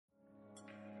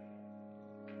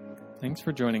Thanks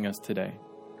for joining us today.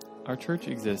 Our church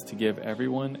exists to give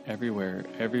everyone, everywhere,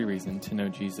 every reason to know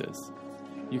Jesus.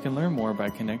 You can learn more by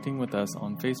connecting with us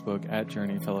on Facebook at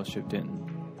Journey Fellowship Denton.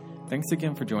 Thanks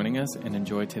again for joining us and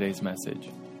enjoy today's message.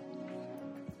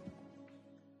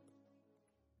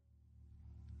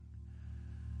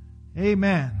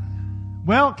 Amen.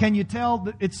 Well, can you tell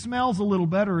that it smells a little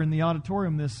better in the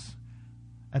auditorium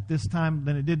at this time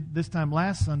than it did this time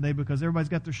last Sunday because everybody's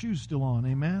got their shoes still on.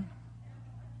 Amen.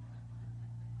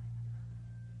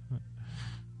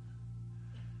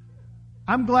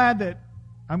 I'm glad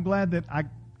that I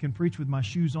can preach with my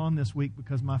shoes on this week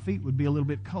because my feet would be a little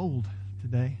bit cold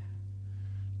today.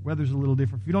 Weather's a little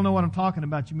different. If you don't know what I'm talking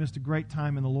about, you missed a great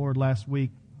time in the Lord last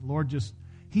week. The Lord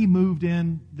He moved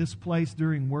in this place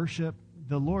during worship.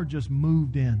 The Lord just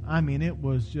moved in. I mean, it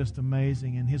was just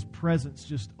amazing, and His presence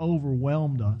just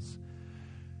overwhelmed us.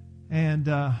 And,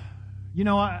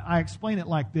 I explain it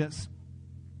like this.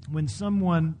 When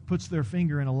someone puts their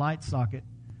finger in a light socket,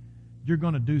 you're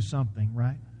going to do something,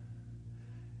 right?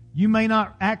 You may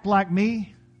not act like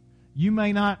me. You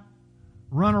may not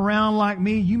run around like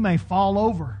me. You may fall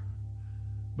over.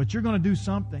 But you're going to do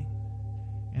something.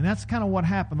 And that's kind of what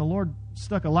happened. The Lord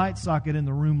stuck a light socket in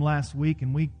the room last week,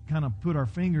 and we kind of put our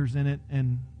fingers in it,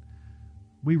 and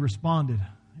we responded.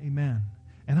 Amen.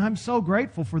 And I'm so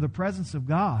grateful for the presence of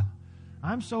God.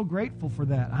 I'm so grateful for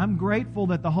that. I'm grateful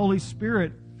that the Holy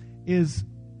Spirit is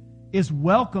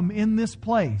welcome in this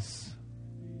place.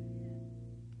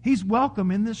 He's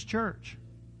welcome in this church.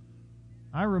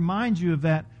 I remind you of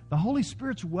that. The Holy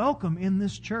Spirit's welcome in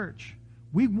this church.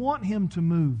 We want Him to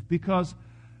move because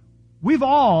we've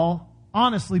all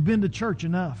honestly been to church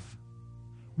enough.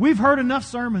 We've heard enough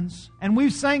sermons and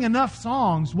we've sang enough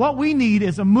songs. What we need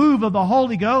is a move of the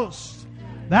Holy Ghost.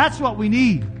 That's what we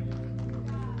need.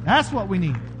 That's what we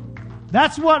need.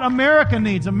 That's what America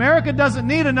needs. America doesn't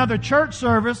need another church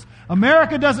service.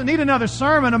 America doesn't need another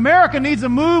sermon. America needs a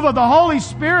move of the Holy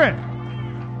Spirit.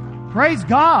 Praise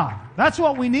God. That's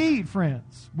what we need,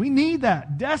 friends. We need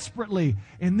that desperately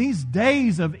in these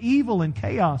days of evil and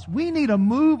chaos. We need a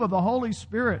move of the Holy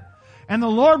Spirit. And the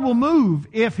Lord will move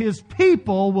if His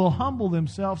people will humble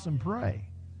themselves and pray.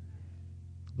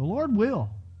 The Lord will.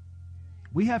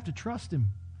 We have to trust Him.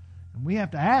 And we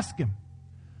have to ask Him.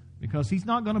 Because He's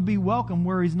not going to be welcome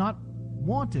where He's not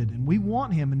wanted. And we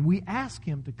want Him and we ask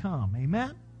Him to come.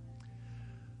 Amen?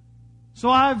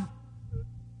 So I've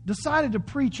decided to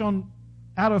preach out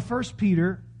of 1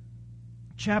 Peter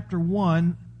chapter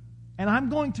 1. And I'm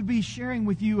going to be sharing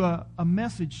with you a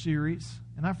message series.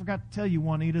 And I forgot to tell you,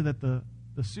 Juanita, that the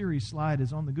series slide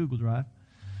is on the Google Drive.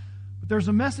 But there's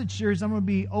a message series I'm going to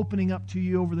be opening up to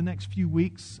you over the next few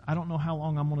weeks. I don't know how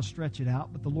long I'm going to stretch it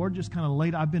out. But the Lord just kind of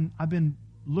laid... I've been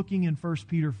looking in 1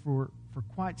 Peter for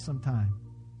quite some time.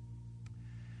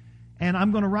 And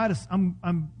I'm going to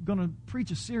I'm going to preach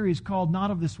a series called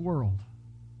Not of This World.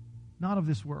 Not of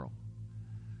This World.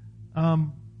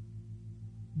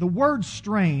 The word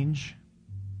strange,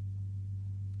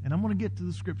 and I'm going to get to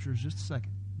the scriptures just a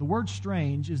second. The word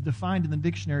strange is defined in the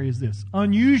dictionary as this: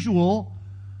 unusual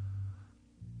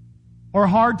or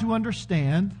hard to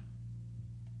understand.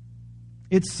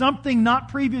 It's something not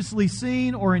previously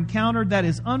seen or encountered that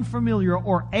is unfamiliar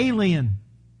or alien.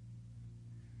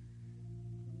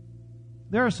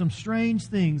 There are some strange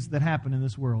things that happen in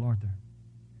this world, aren't there?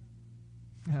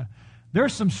 Yeah.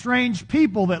 There's some strange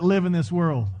people that live in this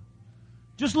world.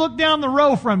 Just look down the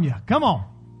row from you. Come on.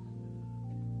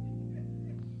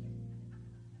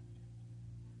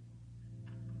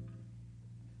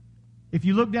 If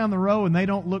you look down the row and they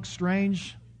don't look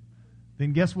strange,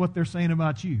 then guess what they're saying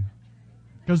about you?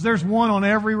 Because there's one on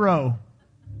every row.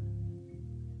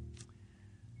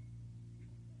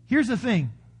 Here's the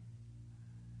thing.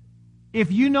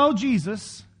 If you know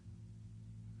Jesus,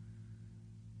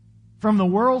 from the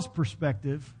world's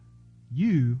perspective,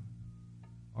 you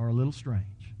are a little strange.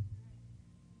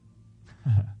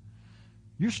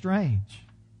 You're strange.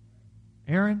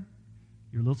 Aaron,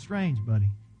 you're a little strange, buddy.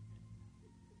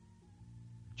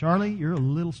 Charlie, you're a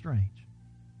little strange.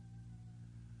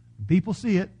 People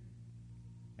see it.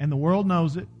 And the world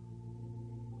knows it.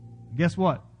 Guess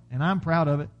what? And I'm proud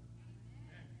of it.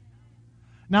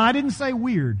 Now, I didn't say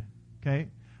weird, okay?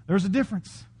 There's a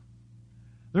difference.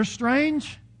 There's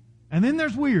strange, and then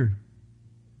there's weird.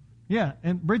 Yeah,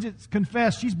 and Bridget's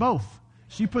confessed she's both.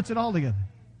 She puts it all together.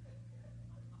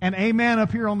 And amen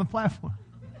up here on the platform.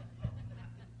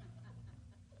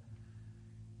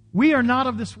 We are not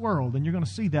of this world, and you're going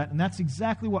to see that, and that's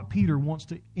exactly what Peter wants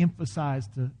to emphasize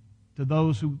to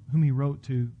those whom he wrote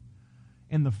to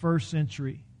in the first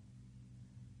century.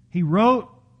 He wrote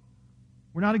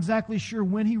We're not exactly sure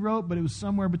when he wrote, but it was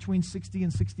somewhere between 60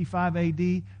 and 65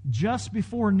 AD, just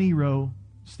before Nero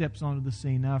steps onto the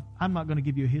scene. Now, I'm not going to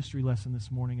give you a history lesson this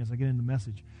morning as I get into the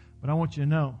message, but I want you to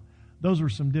know those were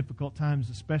some difficult times,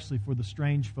 especially for the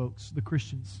strange folks, the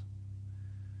Christians.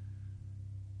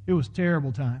 It was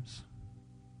terrible times.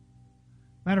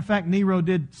 Matter of fact, Nero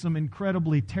did some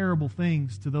incredibly terrible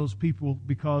things to those people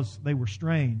because they were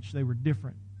strange, they were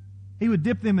different. He would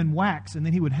dip them in wax, and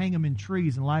then he would hang them in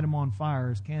trees and light them on fire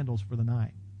as candles for the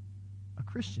night. A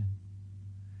Christian.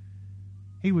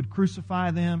 He would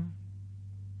crucify them,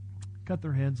 cut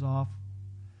their heads off.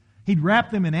 He'd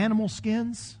wrap them in animal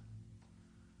skins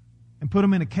and put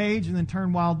them in a cage and then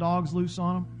turn wild dogs loose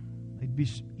on them. They'd be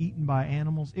eaten by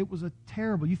animals. It was a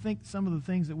terrible... You think some of the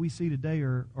things that we see today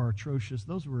are atrocious.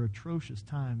 Those were atrocious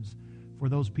times for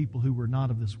those people who were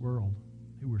not of this world,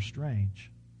 who were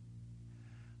strange.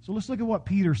 So let's look at what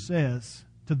Peter says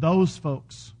to those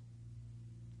folks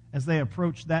as they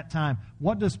approach that time.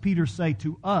 What does Peter say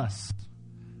to us?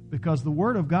 Because the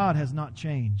Word of God has not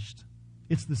changed.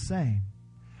 It's the same.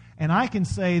 And I can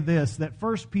say this, that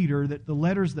 1 Peter, that the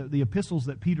letters, the epistles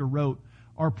that Peter wrote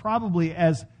are probably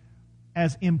as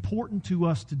important to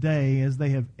us today as they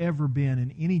have ever been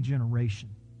in any generation.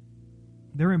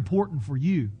 They're important for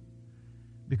you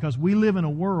because we live in a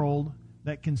world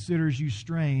that considers you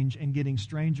strange and getting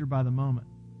stranger by the moment.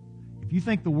 If you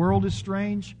think the world is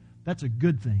strange, that's a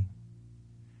good thing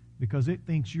because it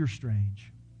thinks you're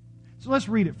strange. So let's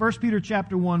read it. 1 Peter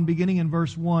chapter 1, beginning in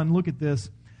verse 1. Look at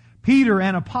this. Peter,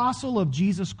 an apostle of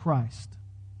Jesus Christ,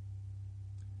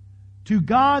 to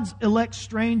God's elect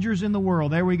strangers in the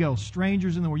world. There we go,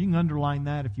 strangers in the world. You can underline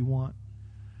that if you want.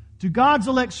 To God's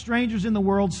elect strangers in the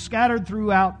world, scattered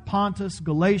throughout Pontus,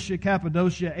 Galatia,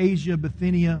 Cappadocia, Asia,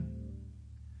 Bithynia,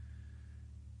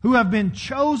 who have been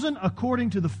chosen according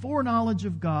to the foreknowledge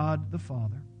of God the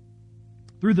Father,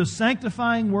 through the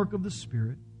sanctifying work of the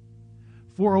Spirit,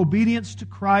 for obedience to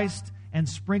Christ and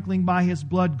sprinkling by His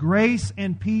blood, grace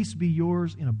and peace be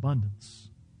yours in abundance.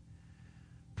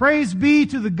 Praise be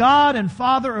to the God and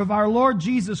Father of our Lord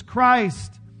Jesus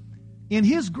Christ. In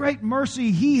His great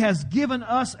mercy, He has given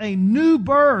us a new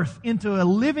birth into a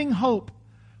living hope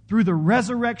through the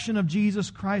resurrection of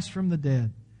Jesus Christ from the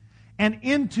dead, and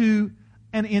into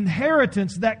an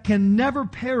inheritance that can never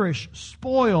perish,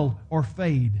 spoil, or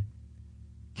fade,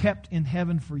 kept in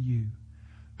heaven for you,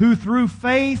 who through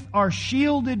faith are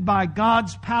shielded by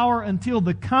God's power until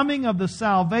the coming of the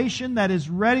salvation that is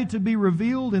ready to be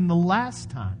revealed in the last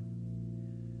time.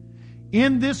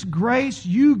 In this grace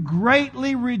you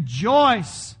greatly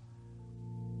rejoice,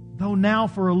 though now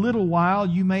for a little while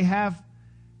you may have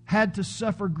had to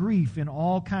suffer grief in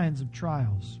all kinds of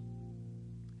trials.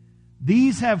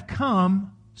 These have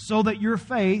come so that your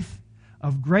faith,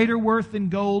 of greater worth than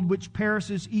gold, which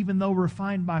perishes even though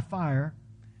refined by fire,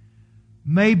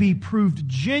 may be proved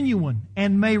genuine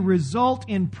and may result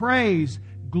in praise,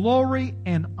 glory,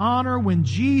 and honor when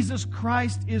Jesus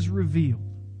Christ is revealed.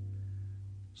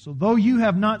 So though you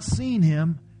have not seen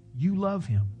Him, you love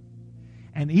Him.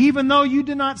 And even though you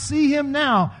do not see Him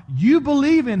now, you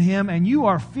believe in Him, and you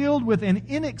are filled with an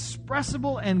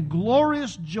inexpressible and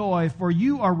glorious joy, for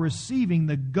you are receiving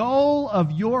the goal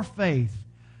of your faith,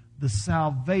 the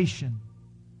salvation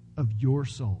of your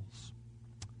souls.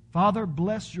 Father,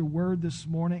 bless your word this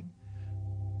morning.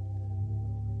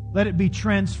 Let it be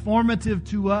transformative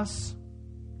to us.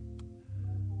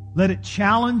 Let it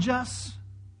challenge us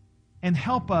and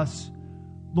help us,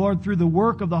 Lord, through the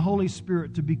work of the Holy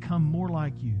Spirit to become more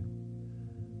like you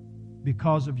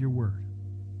because of your word.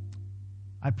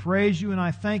 I praise you and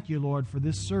I thank you, Lord, for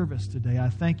this service today. I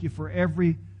thank you for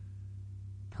every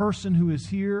person who is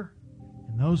here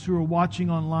and those who are watching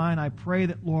online. I pray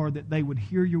that, Lord, that they would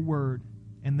hear your word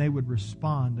and they would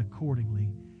respond accordingly.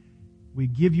 We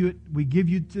give you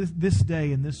this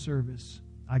day in this service.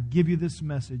 I give you this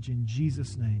message in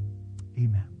Jesus' name.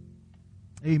 Amen.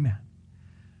 Amen.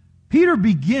 Peter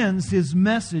begins his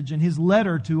message and his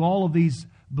letter to all of these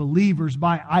believers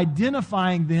by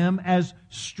identifying them as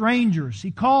strangers. He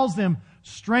calls them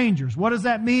strangers. What does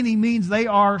that mean? He means they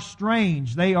are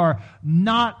strange. They are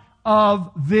not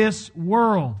of this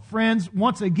world. Friends,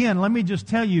 once again, let me just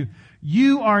tell you,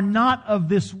 you are not of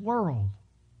this world.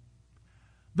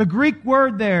 The Greek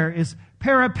word there is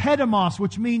parapedimos,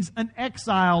 which means an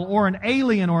exile or an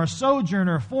alien or a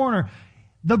sojourner, a foreigner.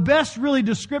 The best really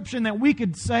description that we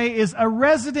could say is a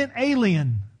resident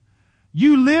alien.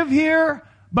 You live here,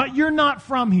 but you're not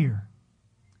from here.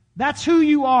 That's who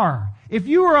you are. If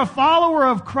you are a follower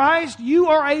of Christ, you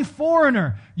are a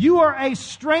foreigner. You are a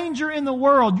stranger in the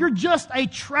world. You're just a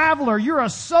traveler. You're a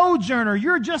sojourner.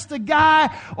 You're just a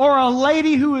guy or a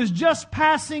lady who is just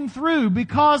passing through,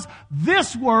 because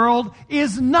this world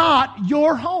is not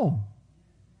your home.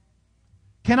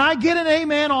 Can I get an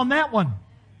amen on that one?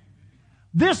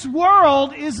 This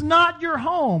world is not your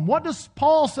home. What does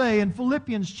Paul say in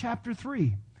Philippians chapter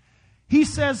 3? He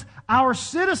says, our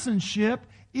citizenship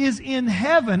is in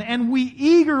heaven, and we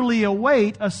eagerly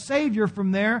await a Savior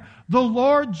from there, the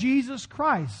Lord Jesus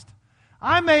Christ.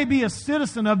 I may be a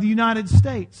citizen of the United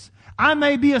States. I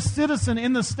may be a citizen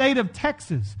in the state of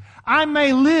Texas. I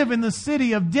may live in the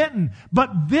city of Denton,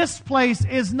 but this place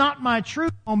is not my true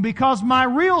home, because my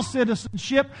real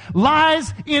citizenship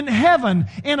lies in heaven,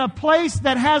 in a place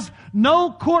that has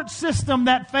no court system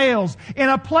that fails, in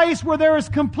a place where there is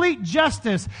complete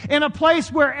justice, in a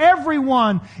place where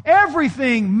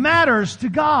everything matters to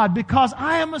God, because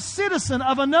I am a citizen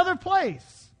of another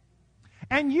place.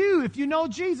 And you, if you know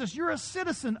Jesus, you're a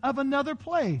citizen of another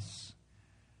place.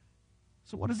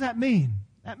 So what does that mean?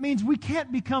 That means we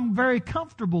can't become very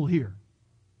comfortable here.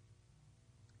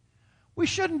 We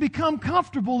shouldn't become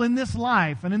comfortable in this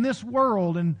life and in this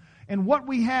world and what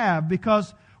we have,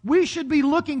 because we should be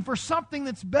looking for something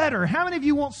that's better. How many of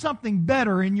you want something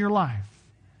better in your life?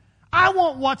 I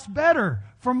want what's better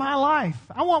for my life.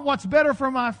 I want what's better for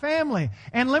my family.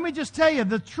 And let me just tell you,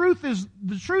 the truth is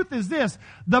this: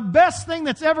 the best thing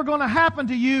that's ever going to happen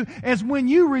to you is when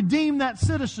you redeem that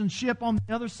citizenship on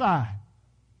the other side.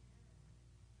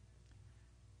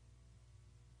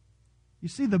 You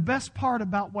see, the best part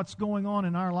about what's going on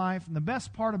in our life, and the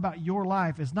best part about your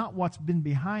life, is not what's been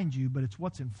behind you, but it's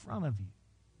what's in front of you.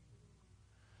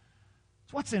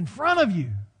 It's what's in front of you.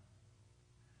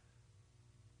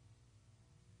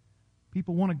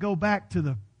 People want to go back to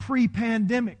the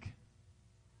pre-pandemic.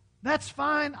 That's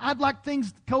fine. I'd like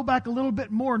things to go back a little bit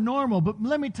more normal. But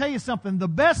let me tell you something. The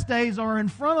best days are in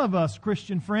front of us,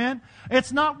 Christian friend.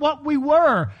 It's not what we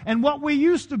were and what we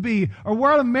used to be or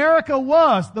where America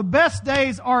was. The best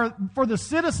days are for the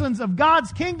citizens of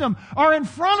God's kingdom are in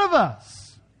front of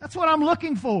us. That's what I'm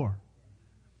looking for.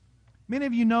 Many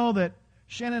of you know that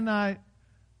Shannon and I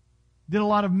did a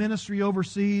lot of ministry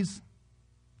overseas.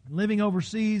 Living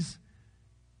overseas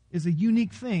is a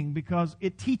unique thing because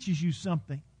it teaches you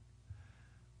something.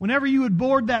 Whenever you would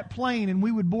board that plane and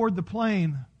we would board the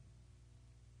plane,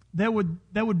 there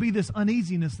would be this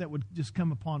uneasiness that would just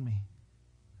come upon me.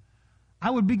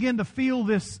 I would begin to feel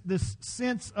this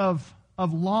sense of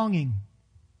longing,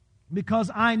 because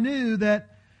I knew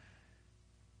that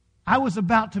I was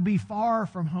about to be far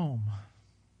from home,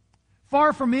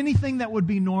 far from anything that would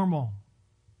be normal,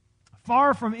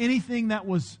 far from anything that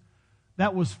was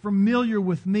familiar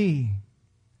with me.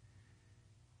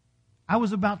 I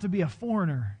was about to be a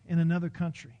foreigner in another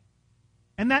country.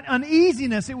 And that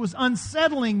uneasiness, it was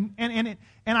unsettling, and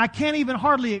I can't even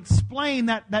hardly explain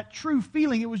that true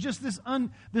feeling. It was just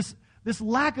this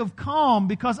lack of calm,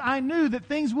 because I knew that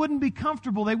things wouldn't be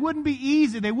comfortable. They wouldn't be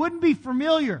easy. They wouldn't be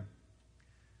familiar.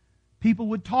 People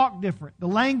would talk different. The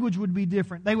language would be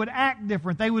different. They would act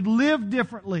different. They would live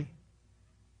differently.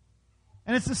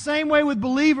 And it's the same way with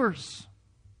believers.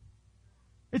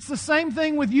 It's the same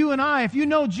thing with you and I. If you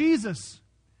know Jesus,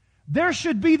 there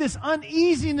should be this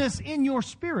uneasiness in your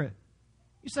spirit.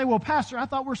 You say, well, Pastor, I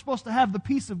thought we're supposed to have the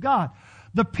peace of God.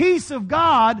 The peace of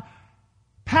God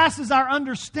passes our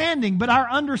understanding, but our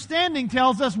understanding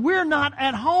tells us we're not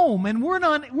at home and we're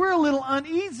a little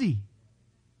uneasy.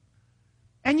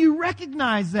 And you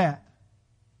recognize that.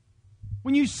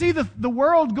 When you see the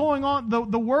world going on,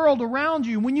 the world around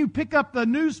you, when you pick up the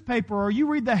newspaper or you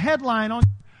read the headline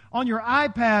on your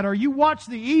iPad or you watch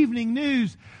the evening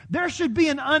news, there should be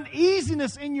an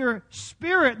uneasiness in your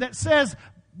spirit that says,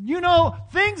 you know,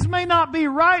 things may not be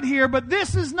right here, but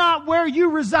this is not where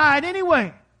you reside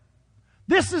anyway.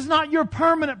 This is not your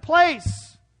permanent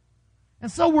place.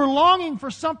 And so we're longing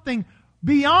for something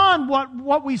beyond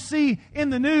what we see in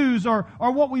the news or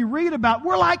what we read about.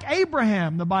 We're like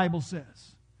Abraham, the Bible says.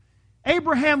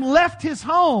 Abraham left his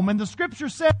home, and the Scripture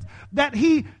says that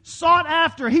he sought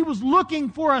after, he was looking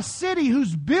for a city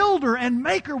whose builder and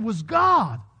maker was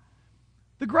God.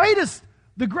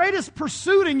 The greatest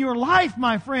pursuit in your life,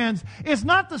 my friends, is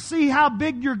not to see how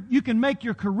big you can make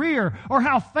your career or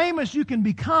how famous you can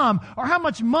become or how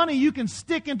much money you can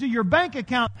stick into your bank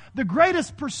account. The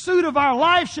greatest pursuit of our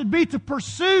life should be to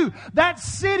pursue that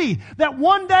city that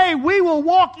one day we will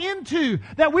walk into,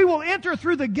 that we will enter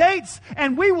through the gates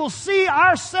and we will see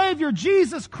our Savior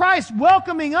Jesus Christ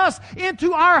welcoming us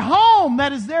into our home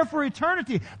that is there for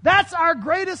eternity. That's our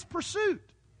greatest pursuit.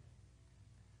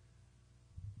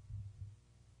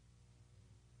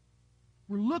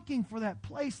 We're looking for that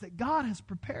place that God has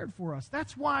prepared for us.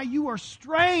 That's why you are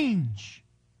strange.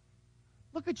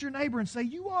 Look at your neighbor and say,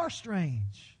 you are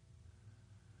strange.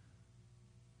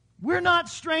 We're not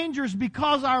strangers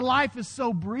because our life is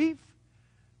so brief.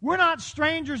 We're not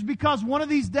strangers because one of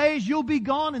these days you'll be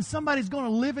gone and somebody's going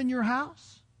to live in your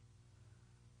house.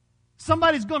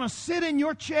 Somebody's going to sit in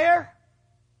your chair.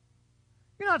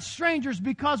 We're not strangers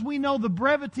because we know the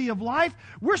brevity of life.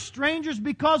 We're strangers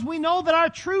because we know that our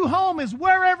true home is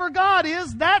wherever God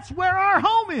is. That's where our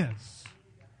home is.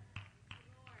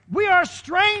 We are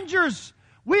strangers.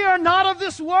 We are not of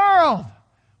this world.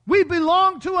 We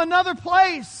belong to another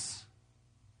place.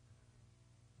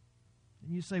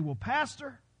 And you say, well,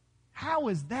 Pastor, how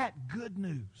is that good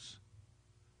news?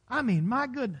 I mean, my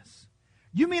goodness.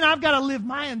 You mean I've got to live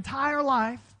my entire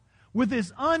life with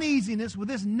this uneasiness, with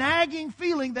this nagging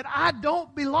feeling that I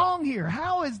don't belong here?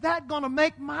 How is that going to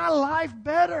make my life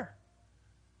better?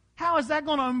 How is that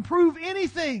going to improve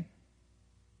anything?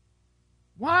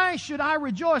 Why should I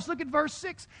rejoice? Look at verse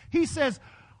 6. He says,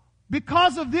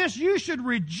 because of this you should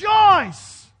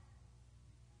rejoice.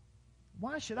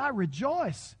 Why should I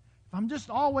rejoice if I'm just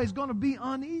always going to be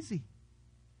uneasy?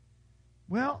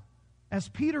 Well, as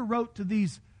Peter wrote to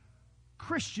these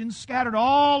Christians scattered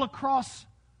all across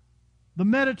the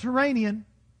Mediterranean,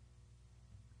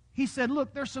 he said,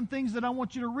 look, there's some things that I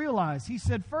want you to realize. He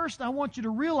said, first, I want you to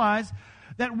realize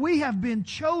that we have been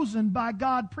chosen by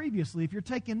God previously. If you're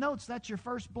taking notes, that's your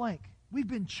first blank. We've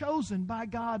been chosen by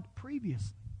God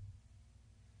previously.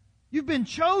 You've been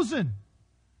chosen.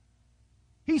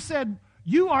 He said,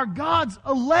 you are God's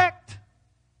elect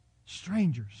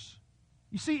strangers.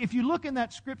 You see, if you look in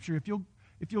that scripture, if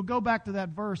you'll go back to that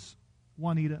verse,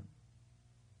 Juanita,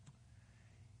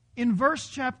 in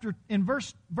verse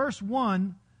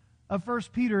 1 of 1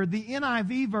 Peter, the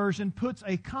NIV version puts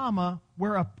a comma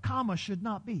where a comma should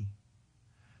not be.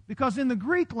 Because in the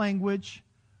Greek language,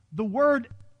 the word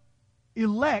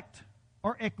elect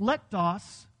or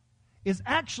eklektos is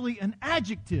actually an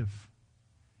adjective.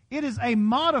 It is a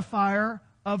modifier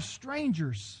of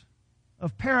strangers,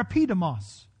 of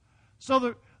parapidemos.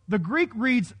 So the Greek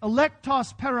reads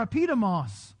electos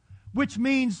parapidemos, which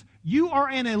means you are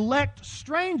an elect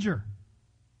stranger.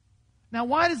 Now,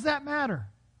 why does that matter?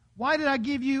 Why did I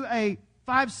give you a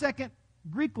 5-second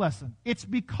Greek lesson? It's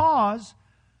because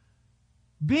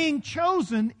being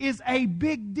chosen is a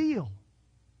big deal.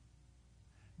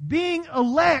 Being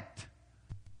elect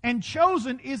and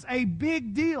chosen is a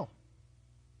big deal.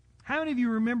 How many of you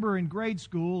remember in grade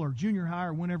school or junior high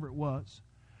or whenever it was,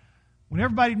 when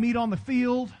everybody would meet on the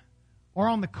field or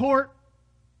on the court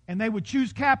and they would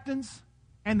choose captains,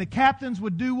 and the captains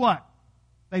would do what?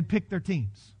 They'd pick their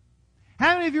teams.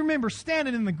 How many of you remember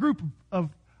standing in the group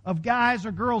of guys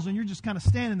or girls and you're just kind of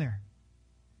standing there?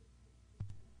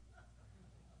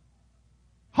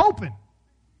 Hoping.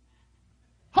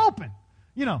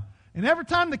 You know, and every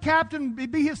time the captain,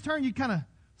 it'd be his turn, you'd kind of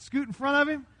scoot in front of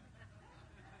him.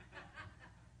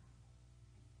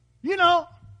 You know.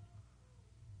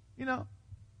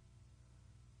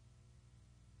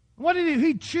 What did he do?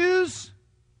 He'd choose.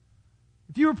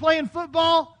 If you were playing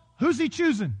football, who's he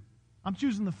choosing? I'm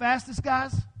choosing the fastest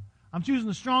guys. I'm choosing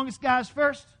the strongest guys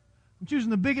first. I'm choosing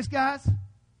the biggest guys. If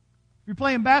you're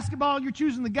playing basketball, you're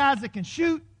choosing the guys that can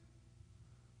shoot.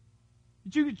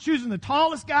 You're choosing the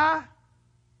tallest guy.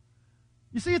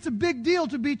 You see, it's a big deal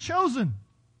to be chosen.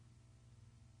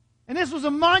 And this was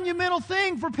a monumental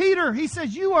thing for Peter. He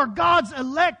says, you are God's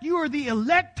elect. You are the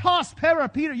electos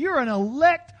parapita. You're an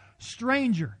elect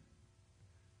stranger.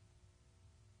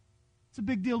 It's a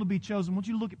big deal to be chosen. Once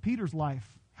you look at Peter's life,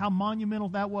 how monumental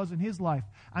that was in his life.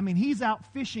 I mean, he's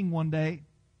out fishing one day,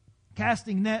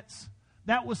 casting nets.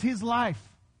 That was his life.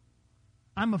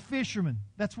 I'm a fisherman.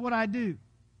 That's what I do.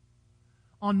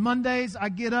 On Mondays, I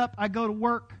get up, I go to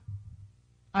work,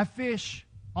 I fish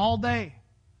all day.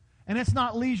 And it's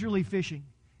not leisurely fishing.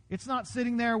 It's not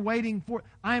sitting there waiting for...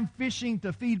 I'm fishing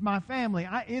to feed my family.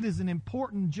 It is an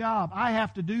important job. I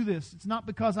have to do this. It's not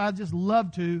because I just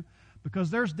love to,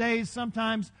 because there's days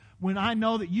sometimes when I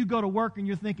know that you go to work and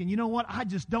you're thinking, you know what, I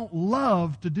just don't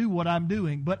love to do what I'm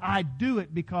doing, but I do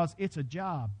it because it's a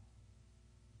job.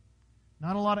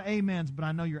 Not a lot of amens, but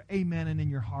I know you're amening in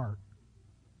your heart.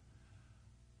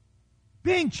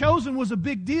 Being chosen was a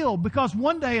big deal because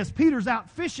one day as Peter's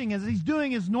out fishing, as he's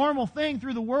doing his normal thing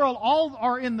through the world, all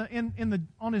are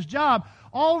on his job,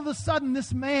 all of a sudden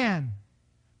this man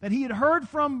that he had heard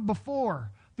from before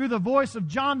through the voice of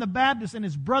John the Baptist and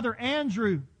his brother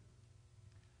Andrew,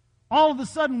 all of a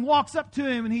sudden walks up to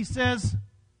him and he says,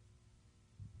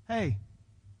 hey,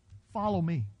 follow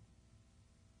me.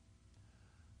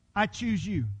 I choose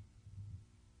you.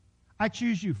 I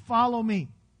choose you. Follow me.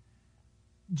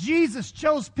 Jesus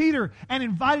chose Peter and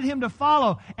invited him to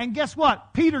follow. And guess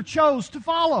what? Peter chose to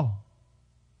follow.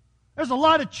 There's a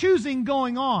lot of choosing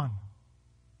going on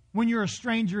when you're a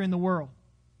stranger in the world.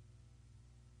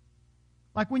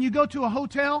 Like when you go to a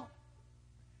hotel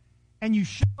and you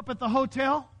show up at the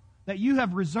hotel that you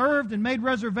have reserved and made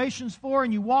reservations for,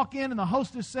 and you walk in and the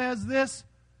hostess says this,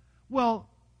 well,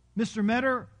 Mr.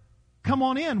 Metter, come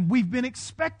on in. We've been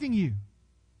expecting you.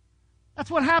 That's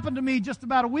what happened to me just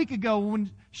about a week ago when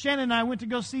Shannon and I went to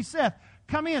go see Seth.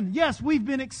 Come in. Yes, we've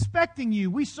been expecting you.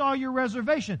 We saw your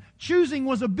reservation. Choosing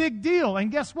was a big deal.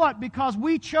 And guess what? Because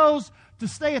we chose to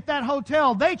stay at that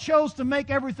hotel, they chose to make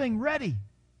everything ready.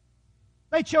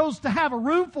 They chose to have a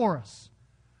room for us.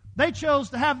 They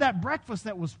chose to have that breakfast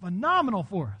that was phenomenal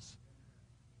for us.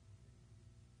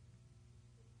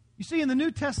 You see, in the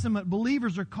New Testament,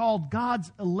 believers are called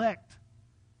God's elect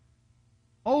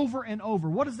over and over.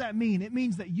 What does that mean? It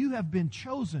means that you have been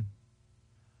chosen.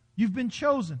 You've been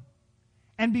chosen.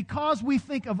 And because we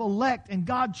think of elect and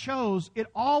God chose, it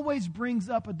always brings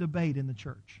up a debate in the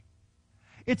church.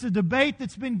 It's a debate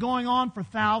that's been going on for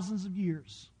thousands of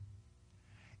years.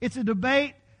 It's a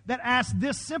debate that asks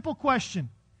this simple question: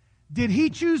 did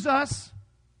He choose us,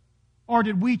 or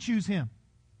did we choose Him?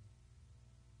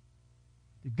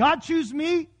 Did God choose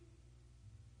me,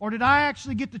 or did I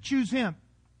actually get to choose Him?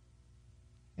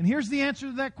 And here's the answer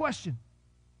to that question: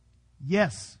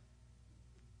 yes.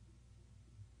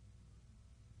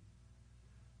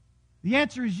 The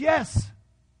answer is yes.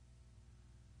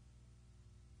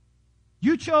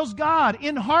 You chose God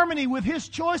in harmony with His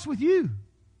choice with you.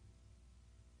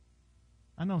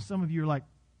 I know some of you are like,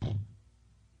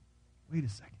 wait a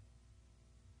second.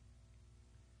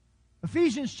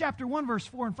 Ephesians chapter 1, verse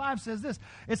 4 and 5 says this.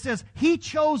 It says, He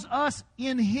chose us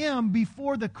in Him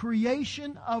before the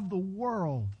creation of the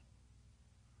world.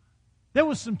 There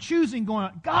was some choosing going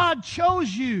on. God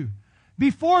chose you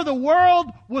before the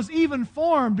world was even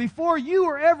formed, before you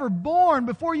were ever born,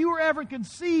 before you were ever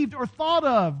conceived or thought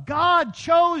of. God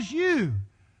chose you.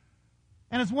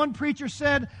 And as one preacher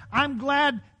said, I'm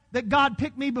glad that God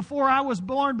picked me before I was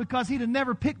born because He'd have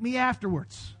never picked me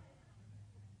afterwards.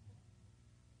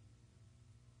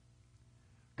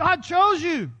 God chose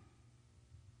you.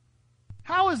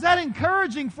 How is that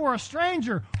encouraging for a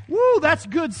stranger? Woo, that's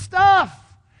good stuff.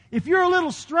 If you're a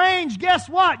little strange, guess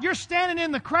what? You're standing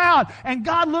in the crowd and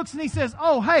God looks and He says,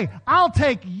 oh, hey, I'll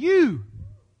take you.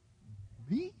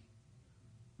 Me?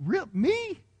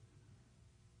 Me?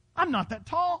 I'm not that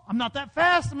tall. I'm not that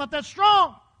fast. I'm not that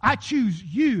strong. I choose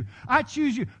you. I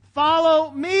choose you.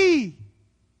 Follow me.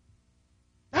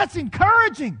 That's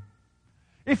encouraging.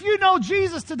 If you know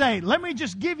Jesus today, let me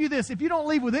just give you this. If you don't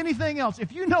leave with anything else,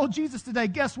 if you know Jesus today,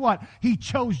 guess what? He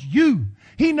chose you.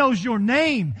 He knows your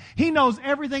name. He knows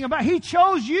everything about you. He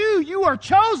chose you. You are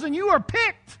chosen. You are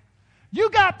picked. You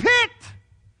got picked.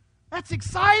 That's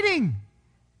exciting.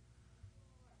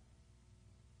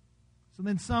 So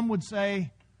then some would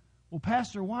say, well,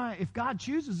 Pastor, why? If God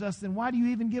chooses us, then why do you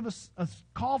even give us a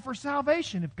call for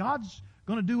salvation if God's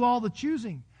going to do all the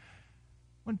choosing?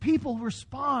 When people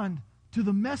respond to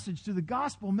the message, to the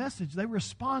gospel message, they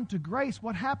respond to grace,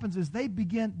 what happens is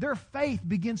their faith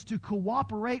begins to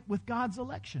cooperate with God's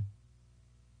election.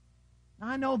 Now,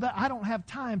 I know that I don't have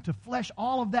time to flesh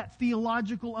all of that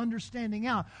theological understanding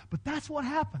out, but that's what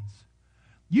happens.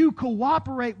 You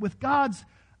cooperate with God's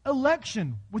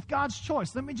election, with God's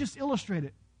choice. Let me just illustrate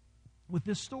it with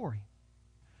this story.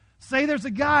 Say there's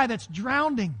a guy that's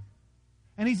drowning,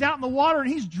 and he's out in the water and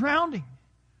he's drowning,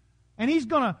 and he's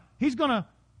gonna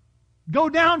go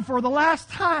down for the last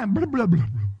time. Blah, blah, blah,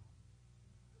 blah.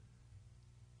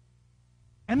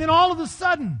 And then all of a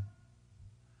sudden,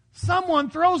 someone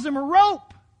throws him a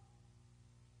rope.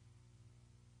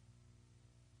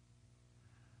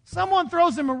 Someone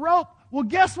throws him a rope. Well,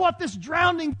 guess what this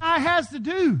drowning guy has to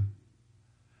do?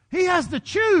 He has to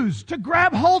choose to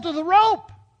grab hold of the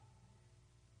rope.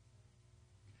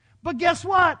 But guess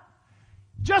what?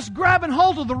 Just grabbing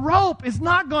hold of the rope is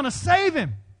not going to save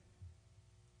him.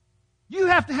 You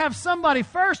have to have somebody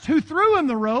first who threw him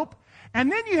the rope,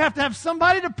 and then you have to have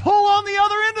somebody to pull on the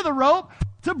other end of the rope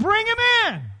to bring him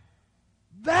in.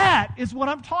 That is what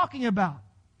I'm talking about.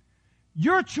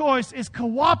 Your choice is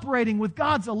cooperating with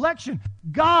God's election.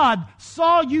 God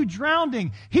saw you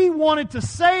drowning. He wanted to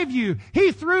save you.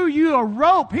 He threw you a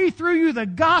rope. He threw you the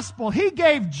gospel. He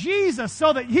gave Jesus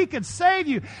so that He could save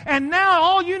you. And now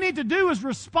all you need to do is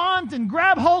respond and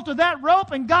grab hold of that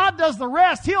rope, and God does the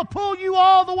rest. He'll pull you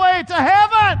all the way to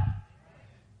heaven.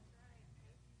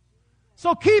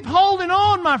 So keep holding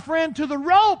on, my friend, to the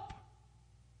rope.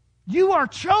 You are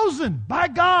chosen by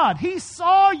God. He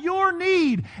saw your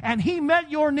need, and He met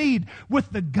your need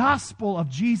with the gospel of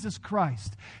Jesus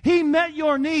Christ. He met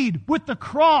your need with the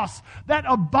cross that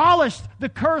abolished the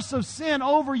curse of sin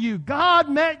over you. God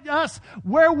met us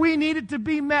where we needed to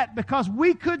be met because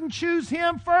we couldn't choose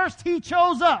Him first. He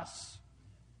chose us.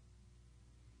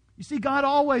 You see, God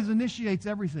always initiates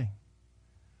everything.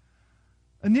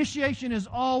 Initiation is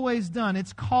always done.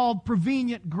 It's called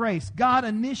prevenient grace. God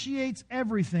initiates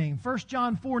everything. 1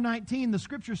 John 4:19, the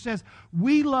Scripture says,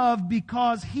 we love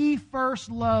because He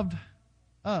first loved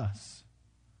us.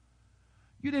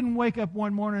 You didn't wake up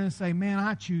one morning and say, man,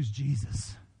 I choose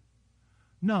Jesus.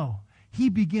 No, He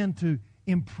began to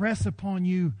impress upon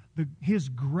you His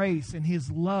grace and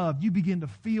His love. You begin to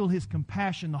feel His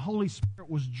compassion. The Holy Spirit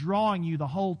was drawing you the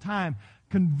whole time,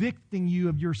 convicting you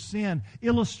of your sin,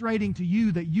 illustrating to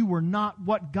you that you were not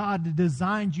what God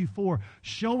designed you for,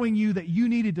 showing you that you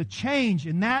needed to change.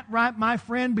 And that, right, my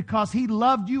friend, because He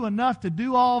loved you enough to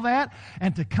do all that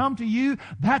and to come to you,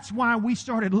 that's why we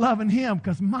started loving Him.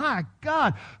 Because, my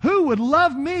God, who would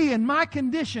love me in my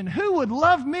condition? Who would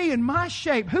love me in my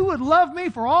shape? Who would love me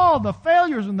for all the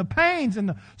failures and the pains and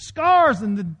the scars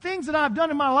and the things that I've done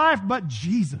in my life but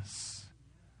Jesus?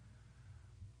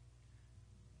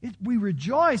 We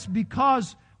rejoice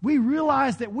because we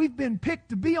realize that we've been picked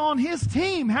to be on His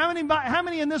team. How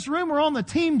many in this room are on the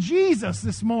team Jesus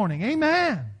this morning?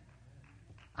 Amen.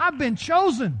 I've been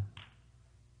chosen.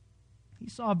 He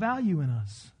saw value in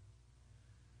us.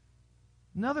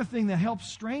 Another thing that helps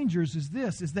strangers is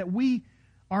this, is that we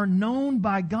are known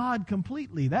by God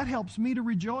completely. That helps me to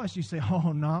rejoice. You say,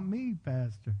 oh, not me,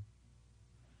 Pastor.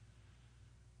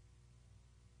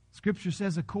 Scripture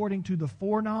says, according to the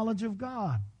foreknowledge of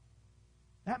God.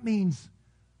 That means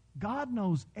God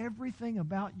knows everything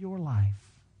about your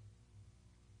life.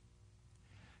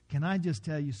 Can I just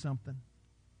tell you something?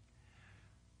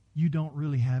 You don't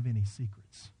really have any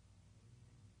secrets.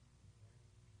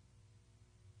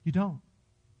 You don't.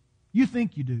 You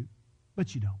think you do,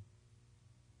 but you don't.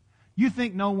 You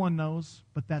think no one knows,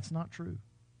 but that's not true.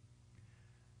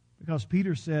 Because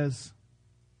Peter says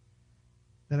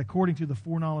that according to the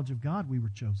foreknowledge of God, we were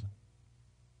chosen.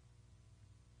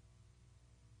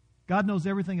 God knows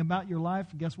everything about your life.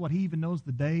 And guess what? He even knows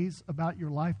the days about your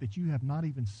life that you have not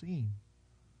even seen.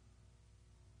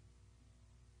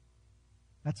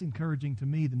 That's encouraging to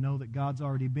me to know that God's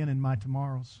already been in my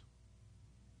tomorrows.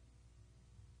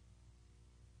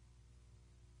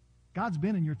 God's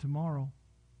been in your tomorrow.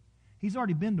 He's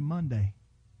already been to Monday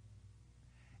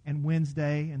and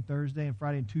Wednesday and Thursday and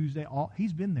Friday and Tuesday.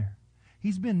 He's been there.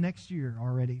 He's been next year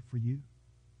already for you.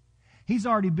 He's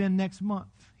already been next month.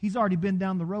 He's already been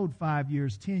down the road 5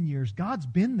 years, 10 years. God's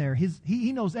been there.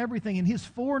 He knows everything. In His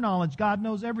foreknowledge, God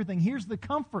knows everything. Here's the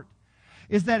comfort,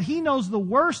 is that He knows the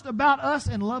worst about us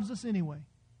and loves us anyway.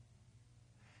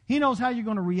 He knows how you're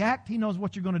going to react. He knows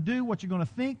what you're going to do, what you're going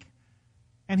to think,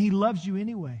 and He loves you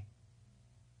anyway.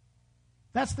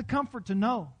 That's the comfort to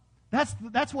know.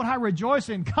 That's what I rejoice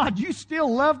in. God, you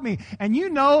still love me, and you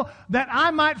know that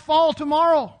I might fall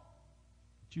tomorrow,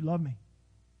 but you love me.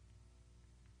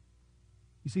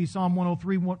 You see, Psalm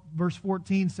 103, verse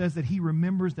 14 says that He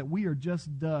remembers that we are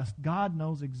just dust. God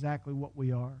knows exactly what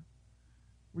we are.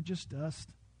 We're just dust.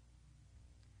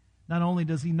 Not only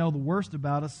does He know the worst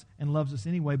about us and loves us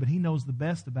anyway, but He knows the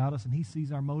best about us, and He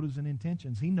sees our motives and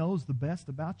intentions. He knows the best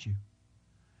about you.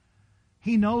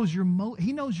 He knows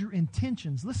your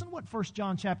intentions. Listen to what 1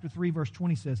 John chapter 3, verse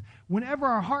 20 says. Whenever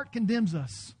our heart condemns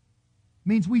us,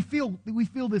 means we feel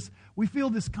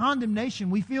this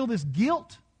condemnation, we feel this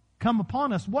guilt come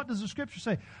upon us. What does the Scripture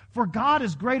say? For God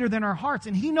is greater than our hearts,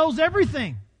 and He knows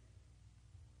everything.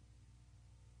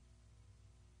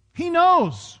 He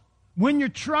knows when you're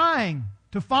trying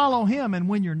to follow Him and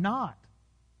when you're not.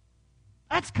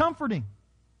 That's comforting.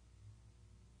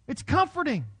 It's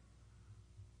comforting.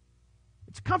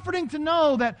 It's comforting to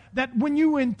know that when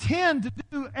you intend to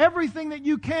do everything that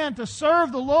you can to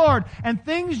serve the Lord and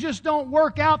things just don't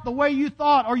work out the way you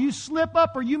thought, or you slip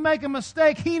up or you make a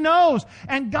mistake, He knows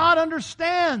and God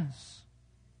understands.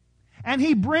 And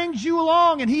He brings you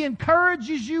along and He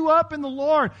encourages you up in the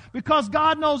Lord because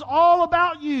God knows all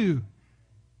about you.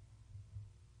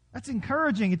 That's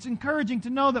encouraging. It's encouraging to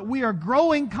know that we are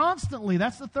growing constantly.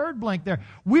 That's the third blank there.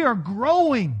 We are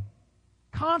growing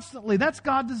constantly. That's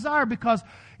God's desire, because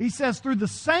He says through the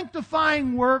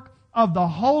sanctifying work of the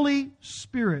Holy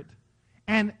Spirit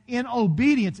and in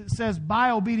obedience, it says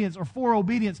by obedience or for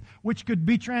obedience, which could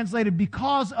be translated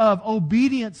because of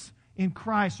obedience in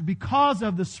Christ, because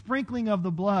of the sprinkling of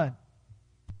the blood.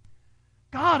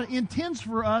 God intends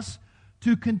for us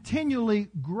to continually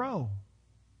grow.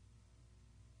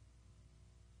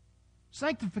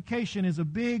 Sanctification is a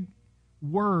big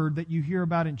word that you hear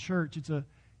about in church.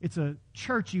 It's a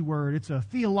churchy word. It's a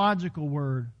theological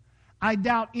word. I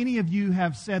doubt any of you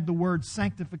have said the word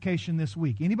sanctification this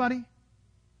week. Anybody?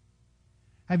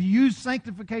 Have you used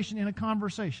sanctification in a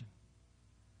conversation?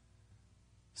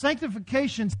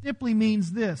 Sanctification simply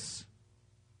means this.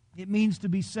 It means to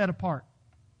be set apart.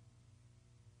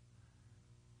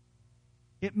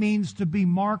 It means to be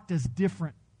marked as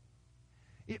different.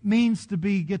 It means to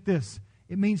be, get this,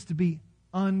 it means to be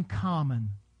uncommon,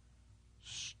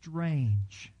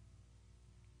 strange.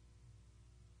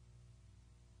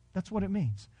 That's what it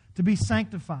means, to be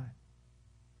sanctified.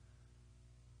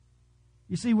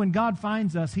 You see, when God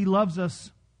finds us, He loves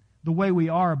us the way we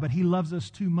are, but He loves us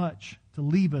too much to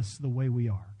leave us the way we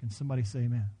are. Can somebody say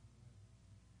amen?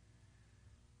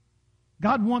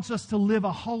 God wants us to live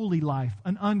a holy life,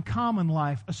 an uncommon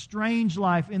life, a strange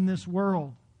life in this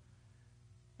world.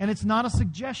 And it's not a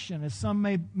suggestion, as some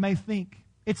may think.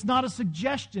 It's not a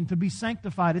suggestion to be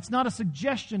sanctified. It's not a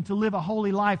suggestion to live a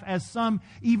holy life, as some,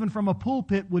 even from a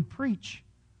pulpit, would preach.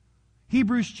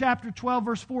 Hebrews chapter 12,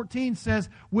 verse 14 says,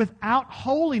 without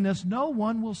holiness, no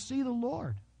one will see the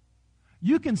Lord.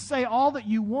 You can say all that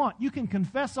you want. You can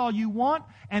confess all you want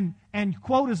and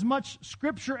quote as much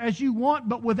Scripture as you want,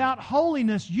 but without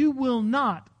holiness, you will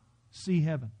not see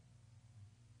heaven.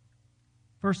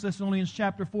 1 Thessalonians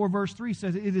chapter 4, verse 3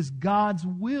 says, it is God's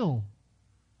will,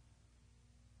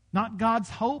 not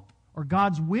God's hope or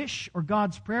God's wish or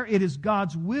God's prayer. It is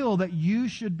God's will that you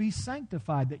should be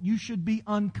sanctified, that you should be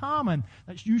uncommon,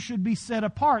 that you should be set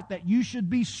apart, that you should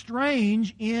be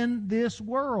strange in this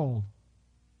world.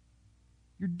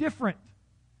 You're different.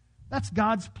 That's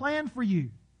God's plan for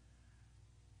you.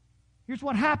 Here's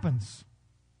what happens.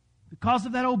 Because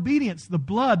of that obedience, the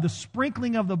blood, the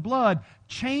sprinkling of the blood,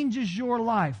 changes your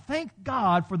life. Thank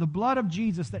God for the blood of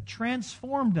Jesus that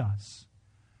transformed us.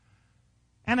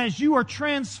 And as you are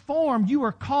transformed, you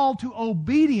are called to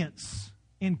obedience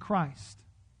in Christ.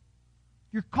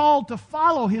 You're called to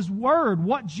follow His Word,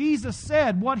 what Jesus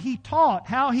said, what He taught,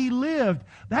 how He lived.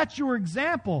 That's your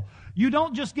example. You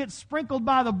don't just get sprinkled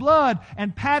by the blood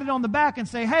and patted on the back and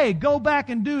say, hey, go back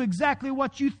and do exactly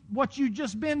what you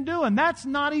just been doing. That's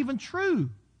not even true.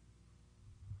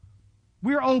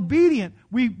 We're obedient.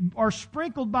 We are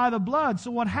sprinkled by the blood.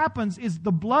 So what happens is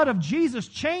the blood of Jesus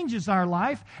changes our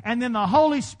life, and then the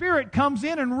Holy Spirit comes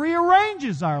in and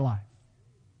rearranges our life.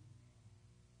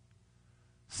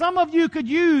 Some of you could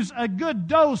use a good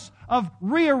dose of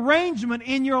rearrangement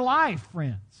in your life,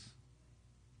 friends.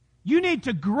 You need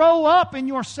to grow up in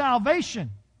your salvation.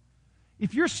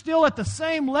 If you're still at the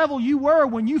same level you were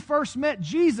when you first met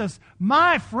Jesus,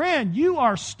 my friend, you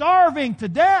are starving to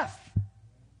death.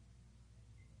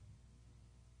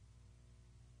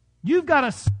 You've got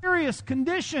a serious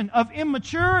condition of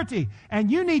immaturity,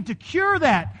 and you need to cure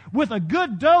that with a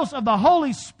good dose of the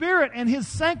Holy Spirit and His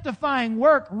sanctifying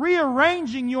work,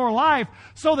 rearranging your life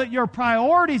so that your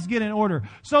priorities get in order,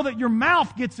 so that your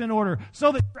mouth gets in order,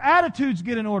 so that your attitudes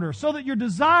get in order, so that your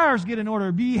desires get in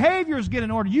order, behaviors get in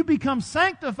order. You become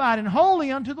sanctified and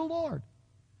holy unto the Lord.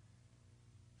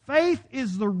 Faith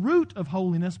is the root of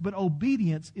holiness, but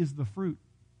obedience is the fruit.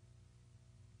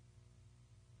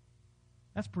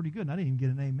 That's pretty good. And I didn't even get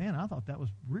an amen. I thought that was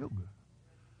real good.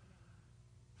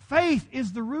 Faith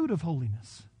is the root of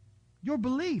holiness. Your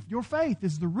belief, your faith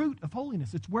is the root of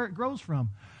holiness. It's where it grows from.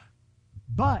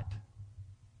 But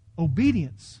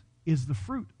obedience is the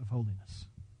fruit of holiness.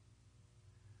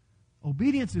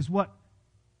 Obedience is what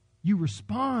you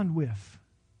respond with,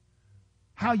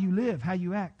 how you live, how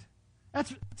you act.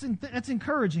 That's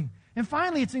encouraging. And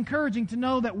finally, it's encouraging to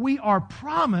know that we are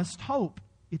promised hope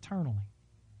eternally.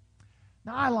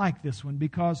 Now, I like this one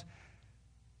because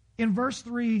in verse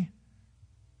 3,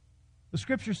 the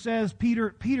Scripture says,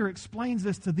 Peter explains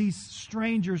this to these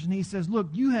strangers, and he says, look,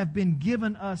 you have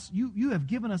given us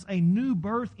a new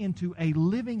birth into a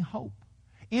living hope,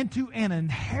 into an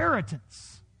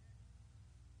inheritance.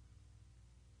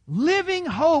 Living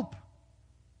hope,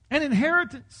 an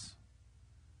inheritance.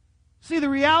 See, the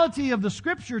reality of the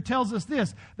Scripture tells us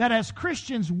this, that as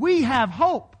Christians we have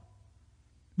hope,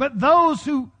 but those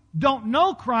who don't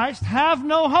know Christ have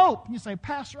no hope. And you say,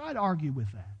 Pastor, I'd argue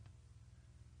with that.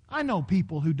 I know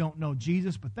people who don't know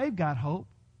Jesus, but they've got hope.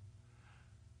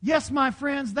 Yes, my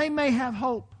friends, they may have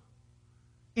hope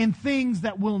in things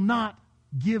that will not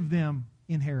give them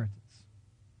inheritance.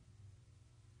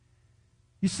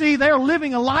 You see, they're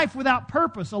living a life without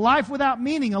purpose, a life without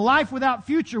meaning, a life without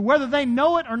future. Whether they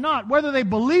know it or not, whether they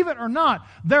believe it or not,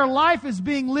 their life is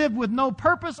being lived with no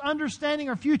purpose, understanding,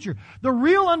 or future. The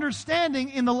real understanding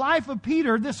in the life of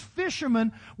Peter, this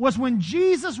fisherman, was when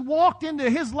Jesus walked into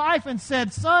his life and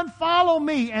said, "Son, follow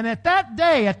me." And at that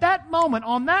day, at that moment,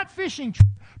 on that fishing trip,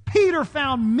 Peter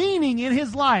found meaning in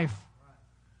his life.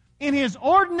 In his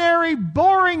ordinary,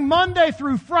 boring Monday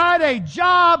through Friday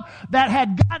job that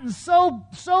had gotten so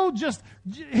just,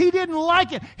 he didn't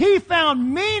like it. He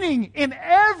found meaning in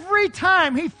every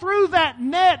time he threw that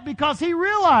net because he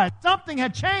realized something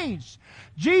had changed.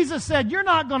 Jesus said, "You're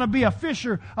not going to be a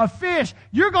fisher of fish.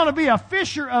 You're going to be a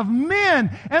fisher of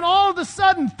men." And all of a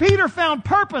sudden, Peter found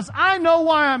purpose. I know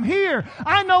why I'm here.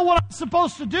 I know what I'm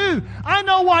supposed to do. I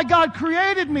know why God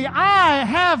created me. I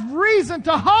have reason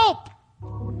to hope.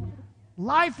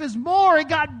 Life is more. It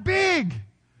got big.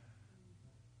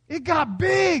 It got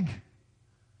big.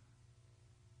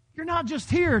 You're not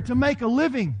just here to make a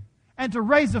living and to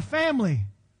raise a family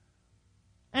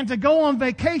and to go on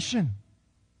vacation.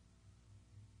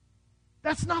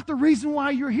 That's not the reason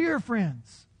why you're here,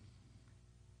 friends.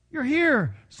 You're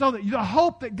here so that the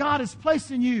hope that God has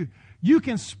placed in you, you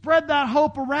can spread that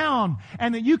hope around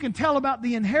and that you can tell about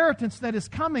the inheritance that is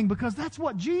coming, because that's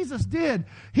what Jesus did.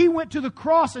 He went to the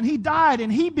cross and He died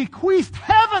and He bequeathed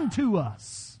heaven to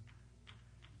us.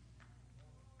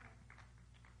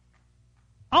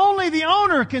 Only the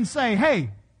owner can say,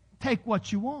 "Hey, take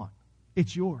what you want.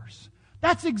 It's yours."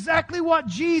 That's exactly what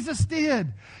Jesus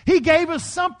did. He gave us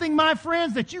something, my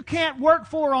friends, that you can't work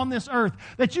for on this earth,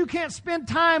 that you can't spend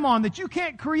time on, that you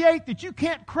can't create, that you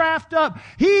can't craft up.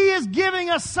 He is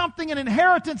giving us something, an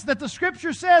inheritance that the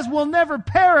Scripture says will never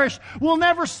perish, will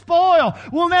never spoil,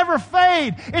 will never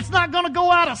fade. It's not going to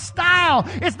go out of style.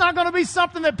 It's not going to be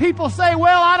something that people say,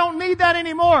 "Well, I don't need that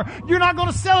anymore." You're not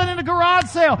going to sell it in a garage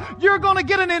sale. You're going to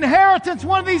get an inheritance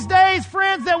one of these days,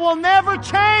 friends, that will never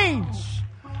change.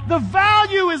 The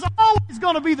value is always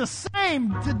going to be the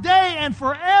same today and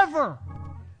forever.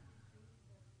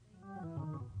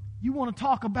 You want to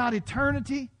talk about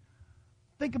eternity?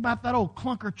 Think about that old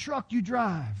clunker truck you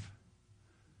drive.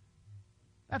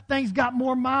 That thing's got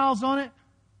more miles on it.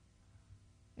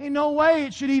 Ain't no way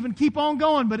it should even keep on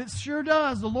going, but it sure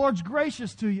does. The Lord's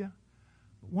gracious to you.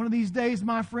 But one of these days,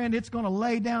 my friend, it's going to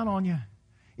lay down on you.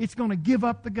 It's going to give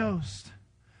up the ghost.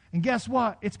 And guess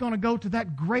what? It's going to go to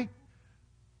that great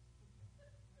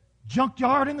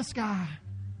junkyard in the sky.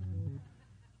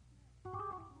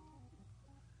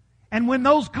 And when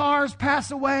those cars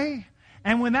pass away,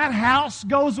 and when that house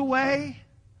goes away,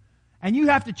 and you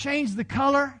have to change the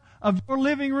color of your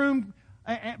living room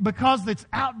because it's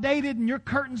outdated and your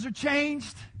curtains are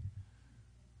changed.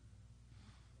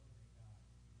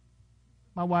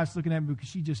 My wife's looking at me because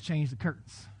she just changed the